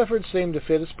 But Rutherford seemed to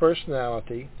fit his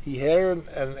personality. He had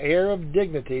an air of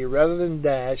dignity rather than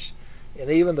dash, and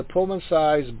even the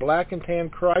Pullman-sized black and tan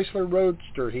Chrysler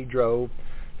Roadster he drove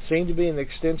seemed to be an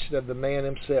extension of the man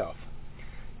himself.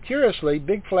 Curiously,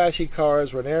 big flashy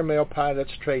cars were an airmail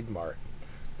pilot's trademark.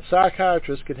 A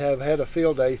psychiatrist could have had a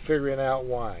field day figuring out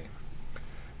why.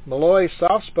 Malloy's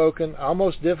soft-spoken,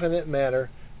 almost diffident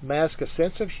manner masked a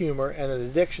sense of humor and an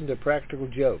addiction to practical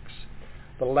jokes,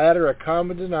 the latter a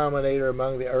common denominator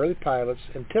among the early pilots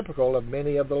and typical of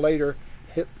many of the later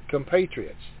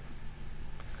compatriots.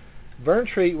 Vern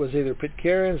Treat was either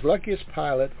Pitcairn's luckiest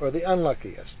pilot or the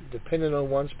unluckiest, depending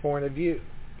on one's point of view.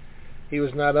 He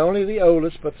was not only the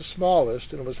oldest but the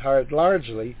smallest, and was hired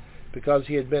largely because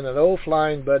he had been an old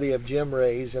flying buddy of Jim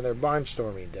Ray's in their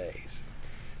barnstorming days.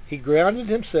 He grounded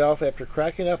himself after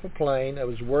cracking up a plane and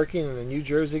was working in a New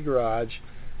Jersey garage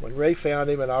when Ray found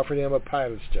him and offered him a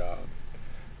pilot's job.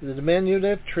 The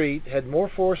diminutive Treat had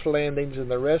more forced landings than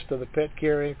the rest of the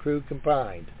Pitcairn crew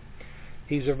combined.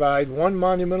 He survived one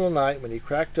monumental night when he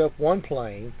cracked up one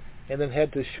plane and then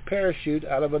had to parachute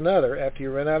out of another after he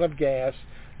ran out of gas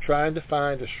trying to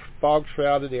find a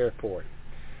fog-shrouded airport.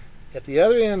 At the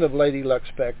other end of Lady Luck's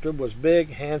spectrum was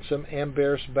big, handsome M.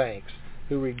 Bears Banks,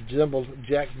 who resembled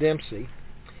Jack Dempsey,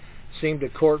 seemed to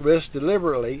court risk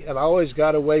deliberately and always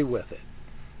got away with it.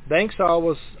 Banks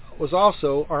was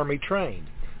also Army trained,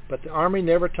 but the Army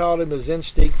never taught him his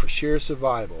instinct for sheer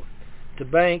survival. To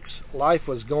Banks, life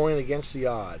was going against the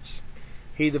odds.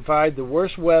 He defied the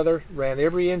worst weather, ran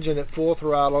every engine at full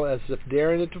throttle as if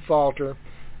daring it to falter,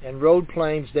 and rode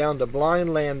planes down to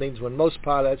blind landings when most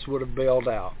pilots would have bailed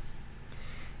out.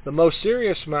 The most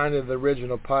serious-minded of the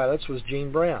original pilots was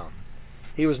Gene Brown.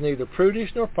 He was neither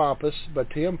prudish nor pompous, but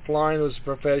to him flying was a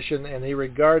profession, and he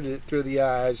regarded it through the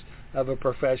eyes of a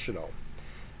professional.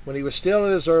 When he was still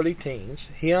in his early teens,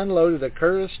 he unloaded a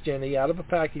Curtiss Jenny out of a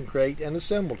packing crate and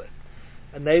assembled it.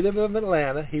 A native of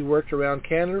Atlanta, he worked around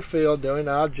Candler Field doing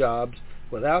odd jobs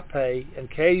without pay, and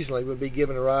occasionally would be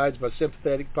given rides by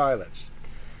sympathetic pilots.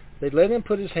 They'd let him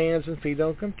put his hands and feet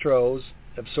on controls,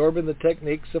 absorbing the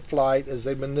techniques of flight as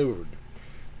they maneuvered.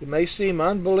 It may seem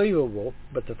unbelievable,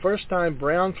 but the first time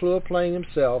Brown flew a plane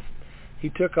himself, he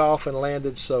took off and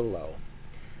landed solo.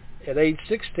 At age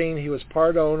 16, he was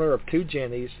part owner of 2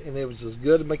 Jennies, and he was as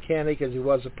good a mechanic as he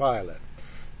was a pilot.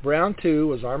 Brown, too,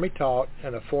 was Army-taught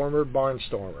and a former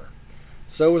barnstormer.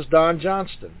 So was Don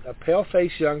Johnston, a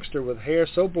pale-faced youngster with hair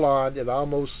so blond it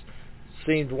almost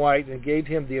seemed white and gave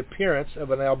him the appearance of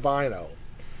an albino.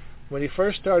 When he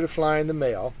first started flying the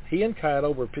mail, he and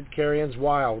Keitel were Pitcairn's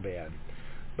wild end,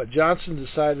 but Johnston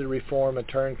decided to reform and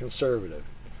turn conservative,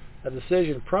 a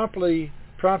decision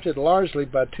prompted largely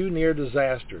by 2 near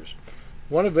disasters,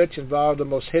 one of which involved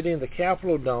almost hitting the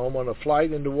Capitol Dome on a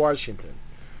flight into Washington.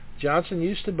 Johnson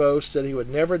used to boast that he would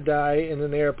never die in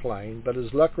an airplane, but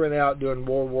his luck ran out during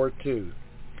World War II.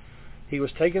 He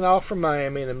was taken off from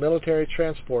Miami in a military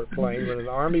transport plane when an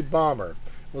Army bomber,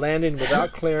 landing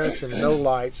without clearance and no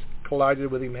lights,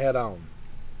 collided with him head-on.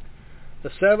 The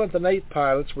 7th and 8th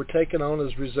pilots were taken on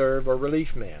as reserve or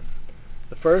relief men.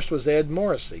 The first was Ed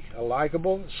Morrissey, a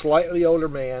likable, slightly older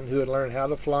man who had learned how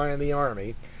to fly in the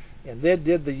Army, and then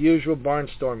did the usual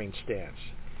barnstorming stunts.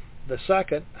 The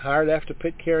second, hired after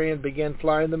Pitcairn began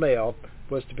flying the mail,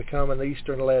 was to become an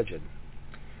Eastern legend.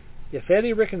 If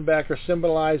Eddie Rickenbacker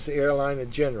symbolized the airline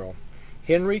in general,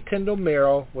 Henry Tyndall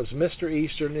Merrill was Mr.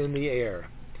 Eastern in the air.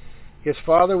 His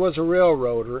father was a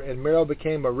railroader, and Merrill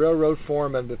became a railroad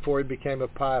foreman before he became a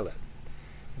pilot.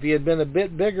 If he had been a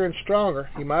bit bigger and stronger,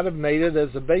 he might have made it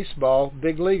as a baseball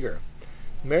big leaguer.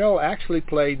 Merrill actually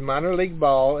played minor league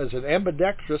ball as an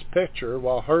ambidextrous pitcher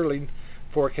while hurling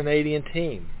for a Canadian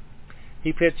team.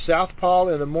 He pitched southpaw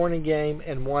in the morning game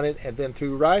and won it, and then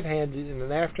threw right-handed in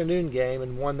an afternoon game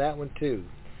and won that one too.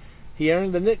 He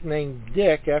earned the nickname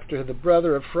Dick after the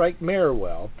brother of Frank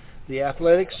Merriwell, the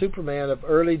athletic Superman of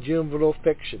early juvenile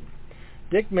fiction.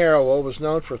 Dick Merriwell was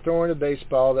known for throwing a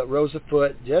baseball that rose a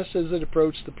foot just as it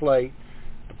approached the plate,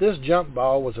 but this jump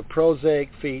ball was a prosaic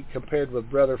feat compared with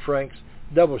brother Frank's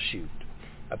double shoot,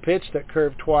 a pitch that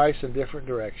curved twice in different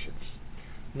directions.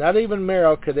 Not even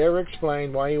Merrill could ever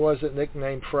explain why he wasn't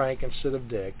nicknamed Frank instead of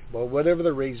Dick, but whatever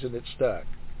the reason, it stuck.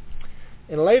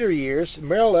 In later years,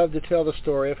 Merrill loved to tell the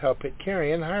story of how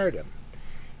Pitcairn hired him.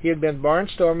 He had been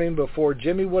barnstorming before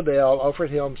Jimmy Waddell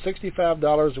offered him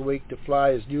 $65 a week to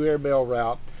fly his new airmail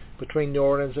route between New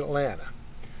Orleans and Atlanta,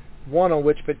 one on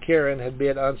which Pitcairn had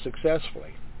bid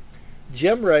unsuccessfully.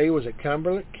 Jim Ray was at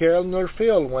Candler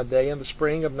Field one day in the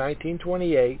spring of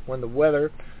 1928 when the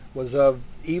weather was of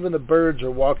even the birds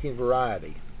are walking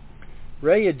variety.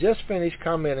 Ray had just finished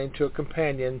commenting to a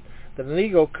companion that an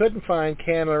eagle couldn't find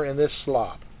Candler in this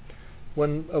slop,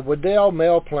 when a Waddell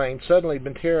mail plane suddenly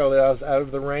materialized out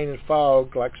of the rain and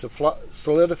fog like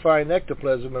solidifying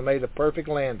ectoplasm and made a perfect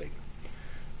landing.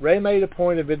 Ray made a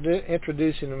point of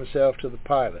introducing himself to the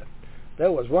pilot.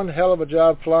 "That was one hell of a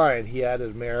job flying," he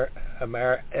added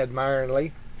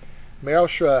admiringly. Merrill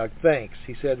shrugged. "Thanks,"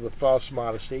 he said with false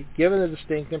modesty, giving the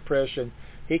distinct impression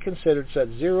he considered such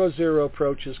 0-0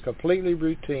 approaches completely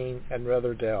routine and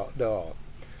rather dull.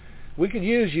 "We could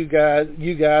use you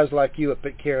guys like you at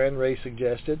Pitcairn," Ray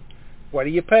suggested. "What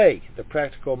do you pay?" the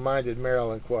practical-minded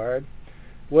Merrill inquired.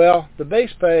 "Well, the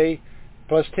base pay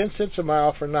plus 10 cents a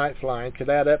mile for night flying could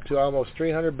add up to almost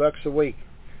 $300 a week.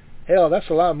 Hell, that's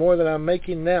a lot more than I'm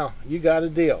making now. You got a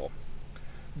deal."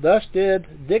 Thus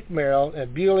did Dick Merrill, a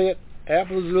brilliant,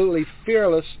 absolutely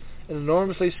fearless, and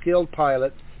enormously skilled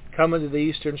pilot, come into the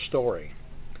Eastern story.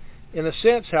 In a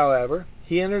sense, however,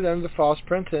 he entered under false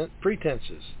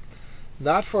pretenses.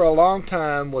 Not for a long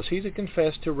time was he to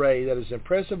confess to Ray that his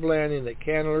impressive landing at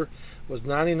Candler was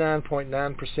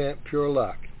 99.9% pure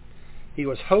luck. He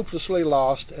was hopelessly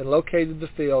lost and located the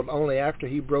field only after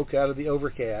he broke out of the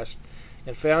overcast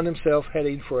and found himself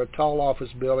heading for a tall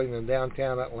office building in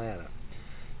downtown Atlanta.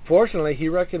 Fortunately, he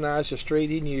recognized a street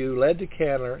he knew led to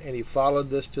Candler, and he followed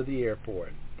this to the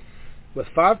airport. With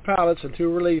 5 pilots and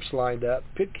 2 reliefs lined up,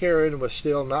 Pitcairn was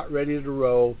still not ready to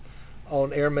roll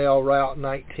on Airmail Route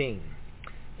 19.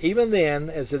 Even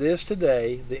then, as it is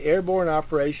today, the airborne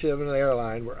operation of an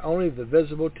airline were only the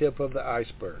visible tip of the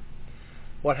iceberg.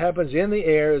 What happens in the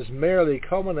air is merely a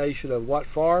culmination of what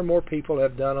far more people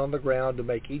have done on the ground to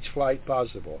make each flight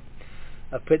possible.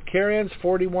 Of Pitcairn's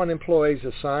 41 employees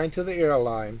assigned to the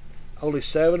airline, only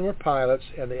 7 were pilots,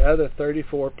 and the other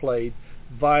 34 played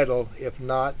vital, if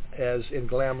not as in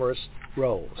glamorous,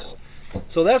 roles.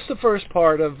 So that's the first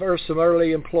part of some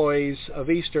early employees of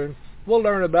Eastern. We'll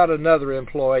learn about another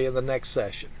employee in the next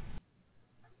session.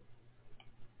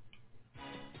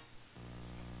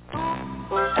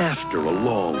 After a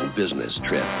long business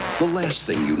trip, the last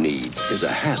thing you need is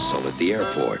a hassle at the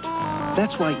airport.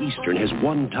 That's why Eastern has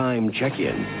one-time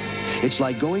check-in. It's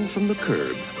like going from the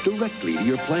curb directly to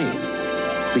your plane.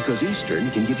 Because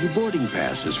Eastern can give you boarding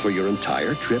passes for your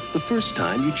entire trip the first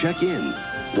time you check in.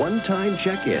 One-time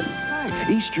check-in.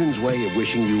 Eastern's way of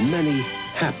wishing you many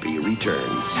happy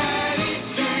returns. At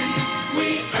Eastern,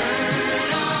 we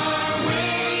earn our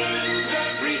wings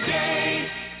every day.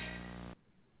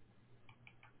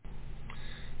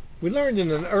 We learned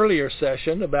in an earlier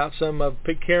session about some of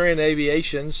Pitcairn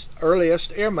Aviation's earliest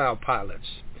air mile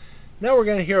pilots. Now we're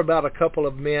going to hear about a couple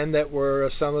of men that were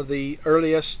some of the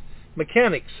earliest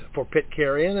mechanics for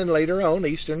Pitcairn and later on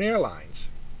Eastern Airlines.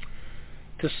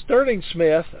 To Sterling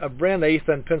Smith of Brent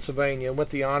Athen, Pennsylvania, went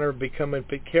the honor of becoming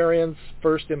Pitcairn's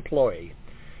first employee.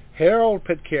 Harold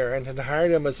Pitcairn had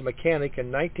hired him as a mechanic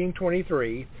in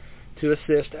 1923 to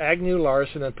assist Agnew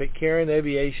Larson in Pitcairn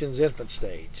Aviation's infant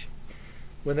stage.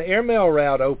 When the airmail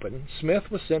route opened, Smith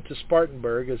was sent to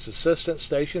Spartanburg as assistant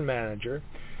station manager,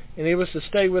 and he was to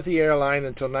stay with the airline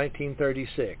until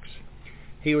 1936.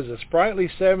 He was a sprightly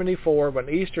 74 when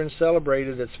Eastern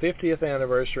celebrated its 50th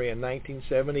anniversary in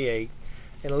 1978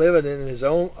 and lived in his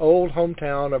own old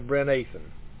hometown of Brent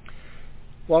Athen.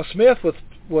 While Smith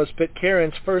was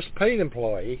Pitcairn's first paid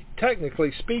employee,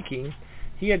 technically speaking,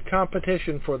 he had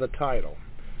competition for the title.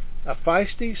 A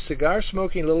feisty,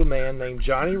 cigar-smoking little man named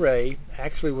Johnny Ray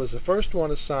actually was the first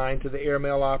one assigned to the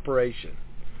airmail operation,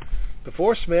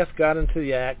 before Smith got into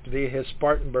the act via his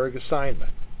Spartanburg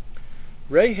assignment.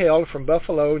 Ray hailed from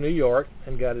Buffalo, New York,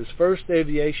 and got his first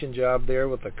aviation job there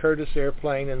with the Curtis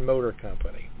Airplane and Motor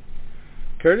Company.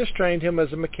 Curtis trained him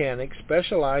as a mechanic,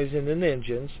 specializing in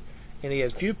engines, and he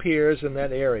had few peers in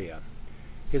that area.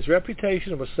 His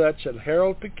reputation was such that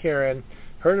Harold Pitcairn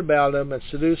heard about him and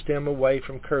seduced him away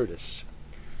from Curtis.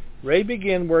 Ray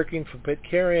began working for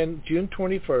Pitcairn June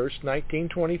 21,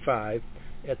 1925,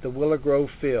 at the Willow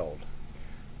Grove Field.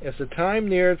 As the time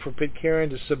neared for Pitcairn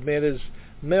to submit his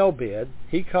mail bid,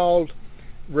 he called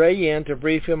Ray in to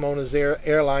brief him on his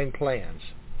airline plans.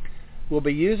 "We'll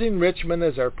be using Richmond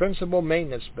as our principal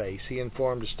maintenance base," he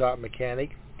informed the stock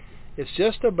mechanic. "It's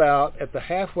just about at the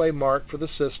halfway mark for the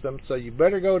system, so you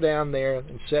better go down there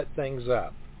and set things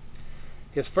up."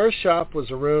 His first shop was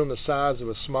a room the size of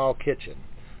a small kitchen,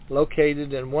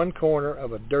 located in one corner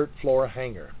of a dirt floor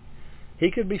hangar.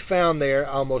 He could be found there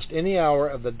almost any hour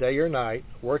of the day or night,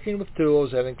 working with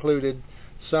tools that included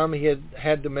some he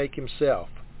had to make himself.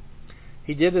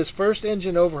 He did his first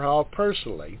engine overhaul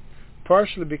personally,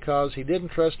 partially because he didn't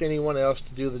trust anyone else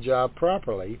to do the job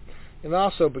properly, and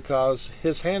also because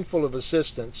his handful of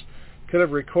assistants could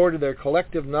have recorded their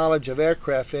collective knowledge of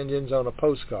aircraft engines on a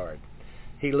postcard.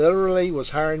 He literally was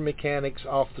hiring mechanics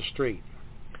off the street.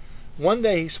 One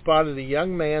day he spotted a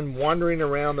young man wandering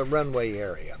around the runway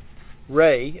area.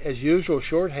 Ray, as usual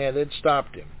short-handed,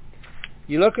 stopped him.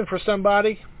 "You looking for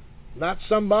somebody?" "Not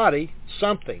somebody,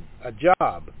 something, a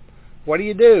job." "What do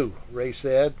you do?" Ray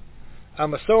said.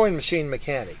 "I'm a sewing machine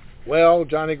mechanic." "Well,"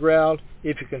 Johnny growled,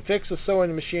 "if you can fix a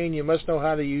sewing machine, you must know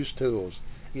how to use tools.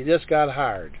 You just got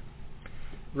hired."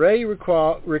 Ray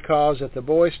recalls that the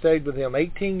boy stayed with him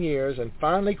 18 years and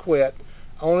finally quit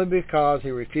only because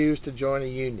he refused to join a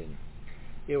union.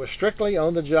 It was strictly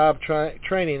on-the-job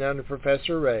training under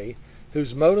Professor Ray,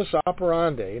 whose modus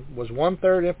operandi was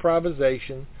 1/3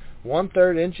 improvisation,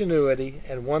 1/3 ingenuity,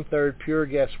 and 1/3 pure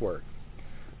guesswork.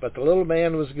 But the little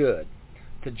man was good.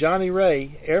 To Johnny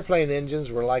Ray, airplane engines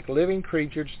were like living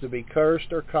creatures to be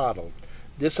cursed or coddled,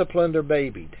 disciplined or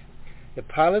babied. The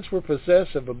pilots were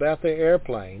possessive about their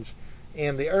airplanes,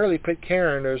 and the early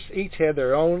Pitcairners each had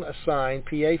their own assigned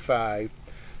PA-5.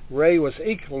 Ray was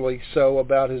equally so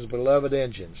about his beloved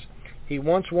engines. He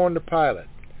once warned the pilot,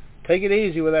 "Take it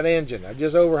easy with that engine. I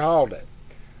just overhauled it."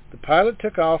 The pilot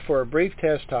took off for a brief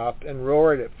test hop and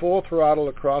roared at full throttle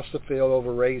across the field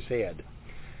over Ray's head.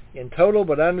 In total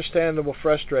but understandable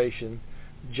frustration,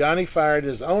 Johnny fired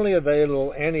his only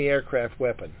available anti-aircraft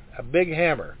weapon, a big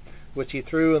hammer, which he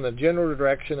threw in the general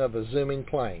direction of a zooming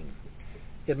plane.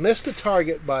 It missed the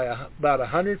target by about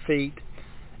 100 feet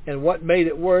And what made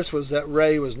it worse was that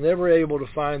Ray was never able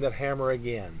to find that hammer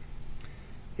again.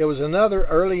 It was another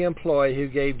early employee who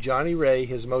gave Johnny Ray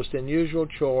his most unusual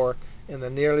chore in the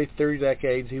nearly 3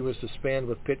 decades he was to spend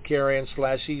with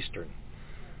Pitcairn/Eastern.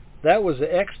 That was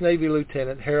the ex-Navy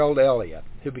Lieutenant Harold Elliott,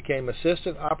 who became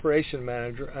Assistant Operation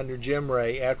Manager under Jim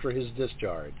Ray after his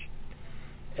discharge.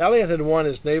 Elliott had won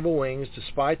his naval wings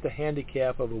despite the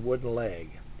handicap of a wooden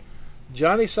leg.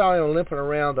 Johnny saw him limping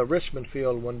around the Richmond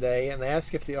field one day and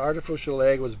asked if the artificial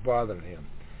leg was bothering him.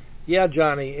 "Yeah,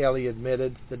 Johnny," Elliott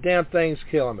admitted. "The damn thing's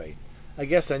killing me. I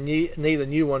guess I need a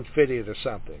new one fitted or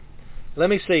something." "Let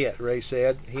me see it," Ray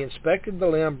said. He inspected the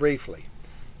limb briefly.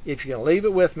 "If you can leave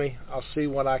it with me, I'll see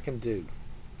what I can do."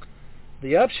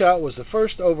 The upshot was the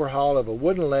first overhaul of a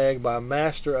wooden leg by a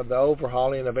master of the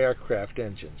overhauling of aircraft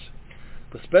engines.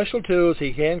 With special tools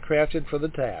he handcrafted for the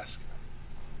task.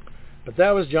 But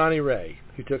that was Johnny Ray,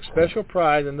 who took special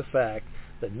pride in the fact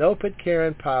that no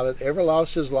Pitcairn pilot ever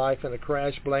lost his life in a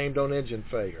crash blamed on engine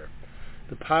failure.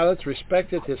 The pilots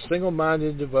respected his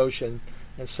single-minded devotion,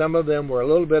 and some of them were a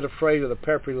little bit afraid of the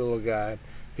peppery little guy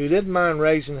who didn't mind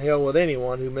raising hell with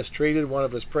anyone who mistreated one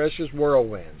of his precious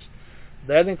whirlwinds.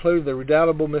 That included the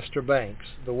redoubtable Mr. Banks,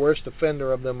 the worst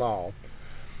offender of them all.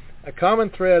 A common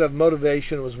thread of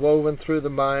motivation was woven through the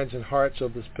minds and hearts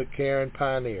of the Pitcairn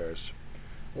pioneers: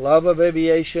 love of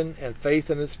aviation and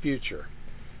faith in its future.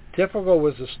 Typical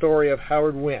was the story of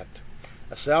Howard Went,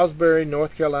 a Salisbury,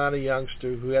 North Carolina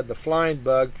youngster who had the flying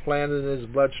bug planted in his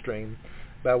bloodstream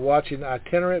by watching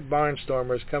itinerant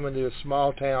barnstormers come into a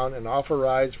small town and offer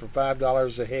rides for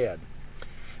 $5 a head.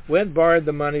 Went borrowed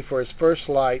the money for his first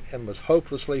flight and was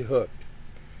hopelessly hooked.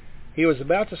 He was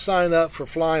about to sign up for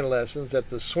flying lessons at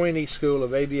the Sweeney School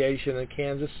of Aviation in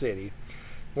Kansas City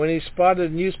when he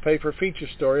spotted a newspaper feature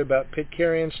story about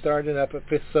Pitcairn starting up a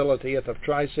facility at the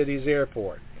Tri-Cities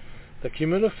Airport, the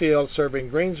communal field serving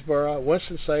Greensboro,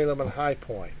 Winston-Salem, and High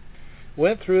Point.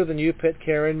 Went through the new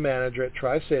Pitcairn manager at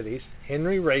Tri-Cities,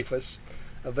 Henry Rafus,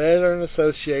 a veteran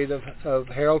associate of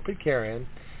Harold Pitcairn,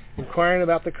 inquiring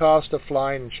about the cost of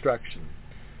flying instruction.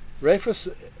 Rafus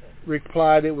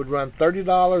replied it would run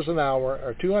 $30 an hour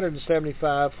or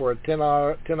 $275 for a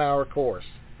 10-hour course,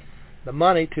 the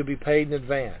money to be paid in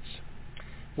advance.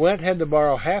 Went had to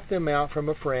borrow half the amount from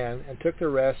a friend and took the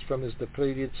rest from his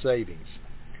depleted savings.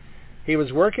 He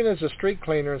was working as a street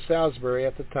cleaner in Salisbury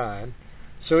at the time,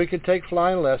 so he could take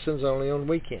flying lessons only on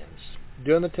weekends,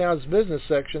 doing the town's business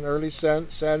section early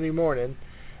Saturday morning,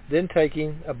 then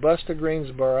taking a bus to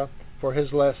Greensboro for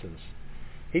his lessons.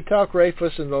 He talked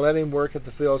Rafus into letting him work at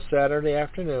the field Saturday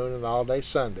afternoon and all day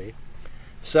Sunday,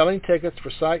 selling tickets for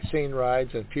sightseeing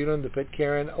rides and fueling the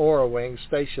Pitcairn Aura Wing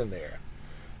stationed there.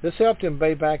 This helped him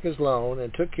pay back his loan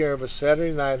and took care of a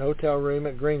Saturday night hotel room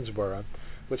at Greensboro,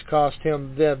 which cost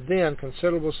him the then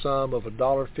considerable sum of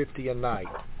 $1.50 a night.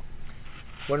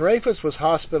 When Rafus was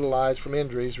hospitalized from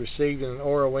injuries received in an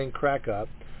Aura Wing crack-up,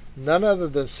 none other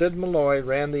than Sid Malloy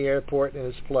ran the airport in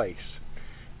his place.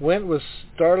 Went was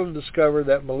startled to discover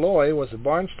that Malloy was a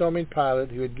barnstorming pilot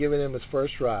who had given him his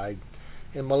first ride,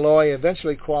 and Malloy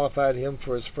eventually qualified him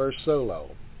for his first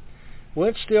solo.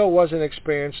 Went still wasn't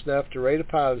experienced enough to rate a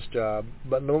pilot's job,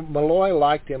 but Malloy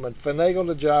liked him and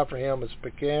finagled a job for him as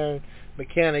Pitcairn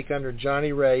mechanic under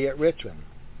Johnny Ray at Richmond.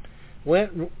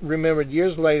 Went remembered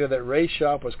years later that Ray's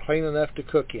shop was clean enough to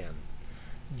cook in.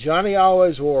 Johnny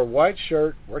always wore a white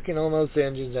shirt working on those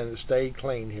engines, and it stayed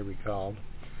clean, he recalled.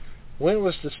 Went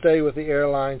was to stay with the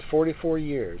Airlines 44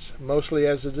 years, mostly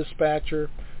as a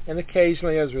dispatcher and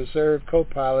occasionally as a reserve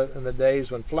co-pilot in the days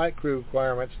when flight crew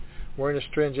requirements weren't as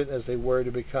stringent as they were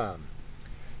to become.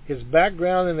 His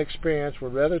background and experience were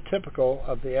rather typical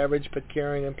of the average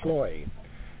Pitcairn employee,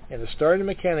 and a starting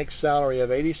mechanic's salary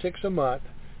of $86 a month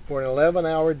for an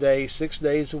 11-hour day, 6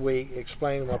 days a week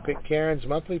explained why Pitcairn's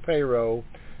monthly payroll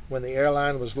when the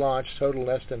airline was launched totaled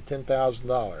less than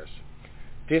 $10,000.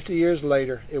 50 years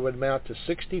later, it would amount to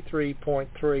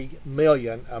 $63.3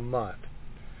 million a month.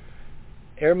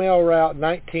 Airmail Route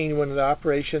 19 went into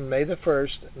operation May 1,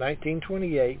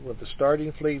 1928, with a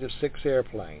starting fleet of 6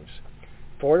 airplanes.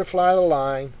 4 to fly the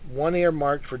line, 1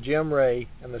 earmarked for Jim Ray,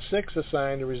 and the 6th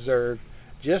assigned to reserve,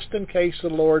 just in case the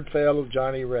Lord failed of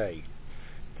Johnny Ray.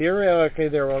 Theoretically,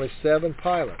 there were only 7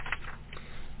 pilots.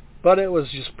 But it was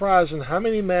surprising how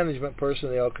many management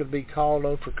personnel could be called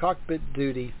on for cockpit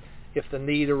duty if the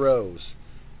need arose.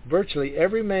 Virtually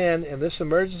every man in this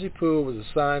emergency pool was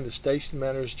assigned a station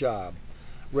manager's job.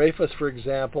 Rafus, for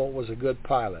example, was a good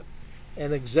pilot,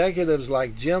 and executives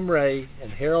like Jim Ray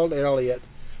and Harold Elliott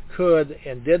could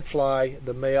and did fly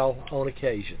the mail on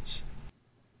occasions.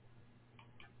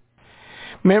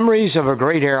 Memories of a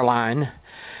Great Airline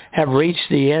have reached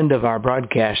the end of our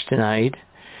broadcast tonight.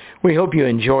 We hope you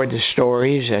enjoyed the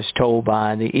stories as told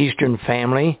by the Eastern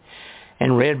family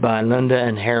and read by Linda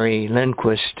and Harry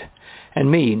Lindquist and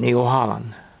me, Neil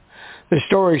Holland. The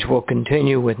stories will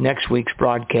continue with next week's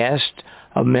broadcast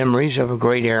of Memories of a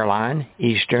Great Airline,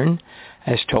 Eastern,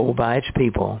 as told by its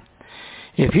people.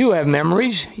 If you have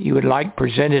memories you would like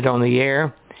presented on the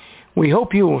air, we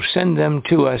hope you will send them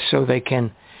to us so they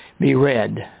can be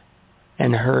read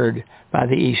and heard by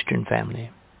the Eastern family.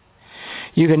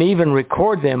 You can even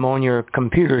record them on your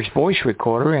computer's voice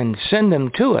recorder and send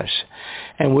them to us,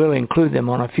 and we'll include them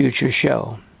on a future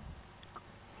show.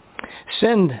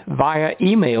 Send via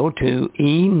email to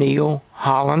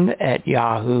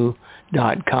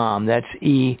eneilholland@yahoo.com. That's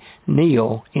Neil,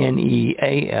 Neal,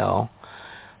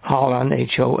 Holland,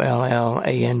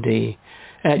 Holland,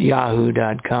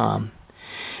 @yahoo.com.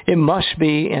 It must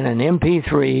be in an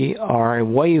MP3 or a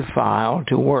WAV file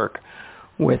to work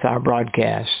with our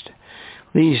broadcast.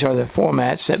 These are the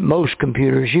formats that most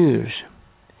computers use.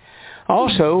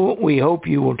 Also, we hope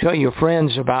you will tell your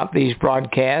friends about these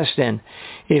broadcasts, and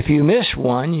if you miss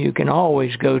one, you can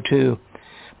always go to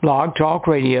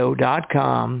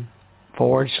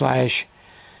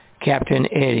blogtalkradio.com/Captain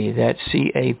Eddie, that's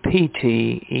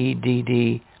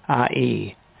CAPTEDDIE,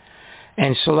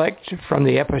 and select from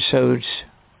the episode's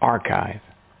archive.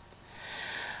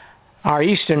 Our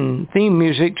Eastern theme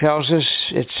music tells us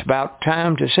it's about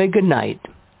time to say goodnight,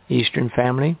 Eastern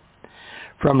family.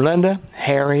 From Linda,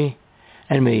 Harry,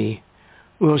 and me,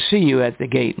 we'll see you at the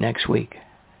gate next week.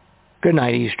 Good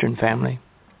night, Eastern family.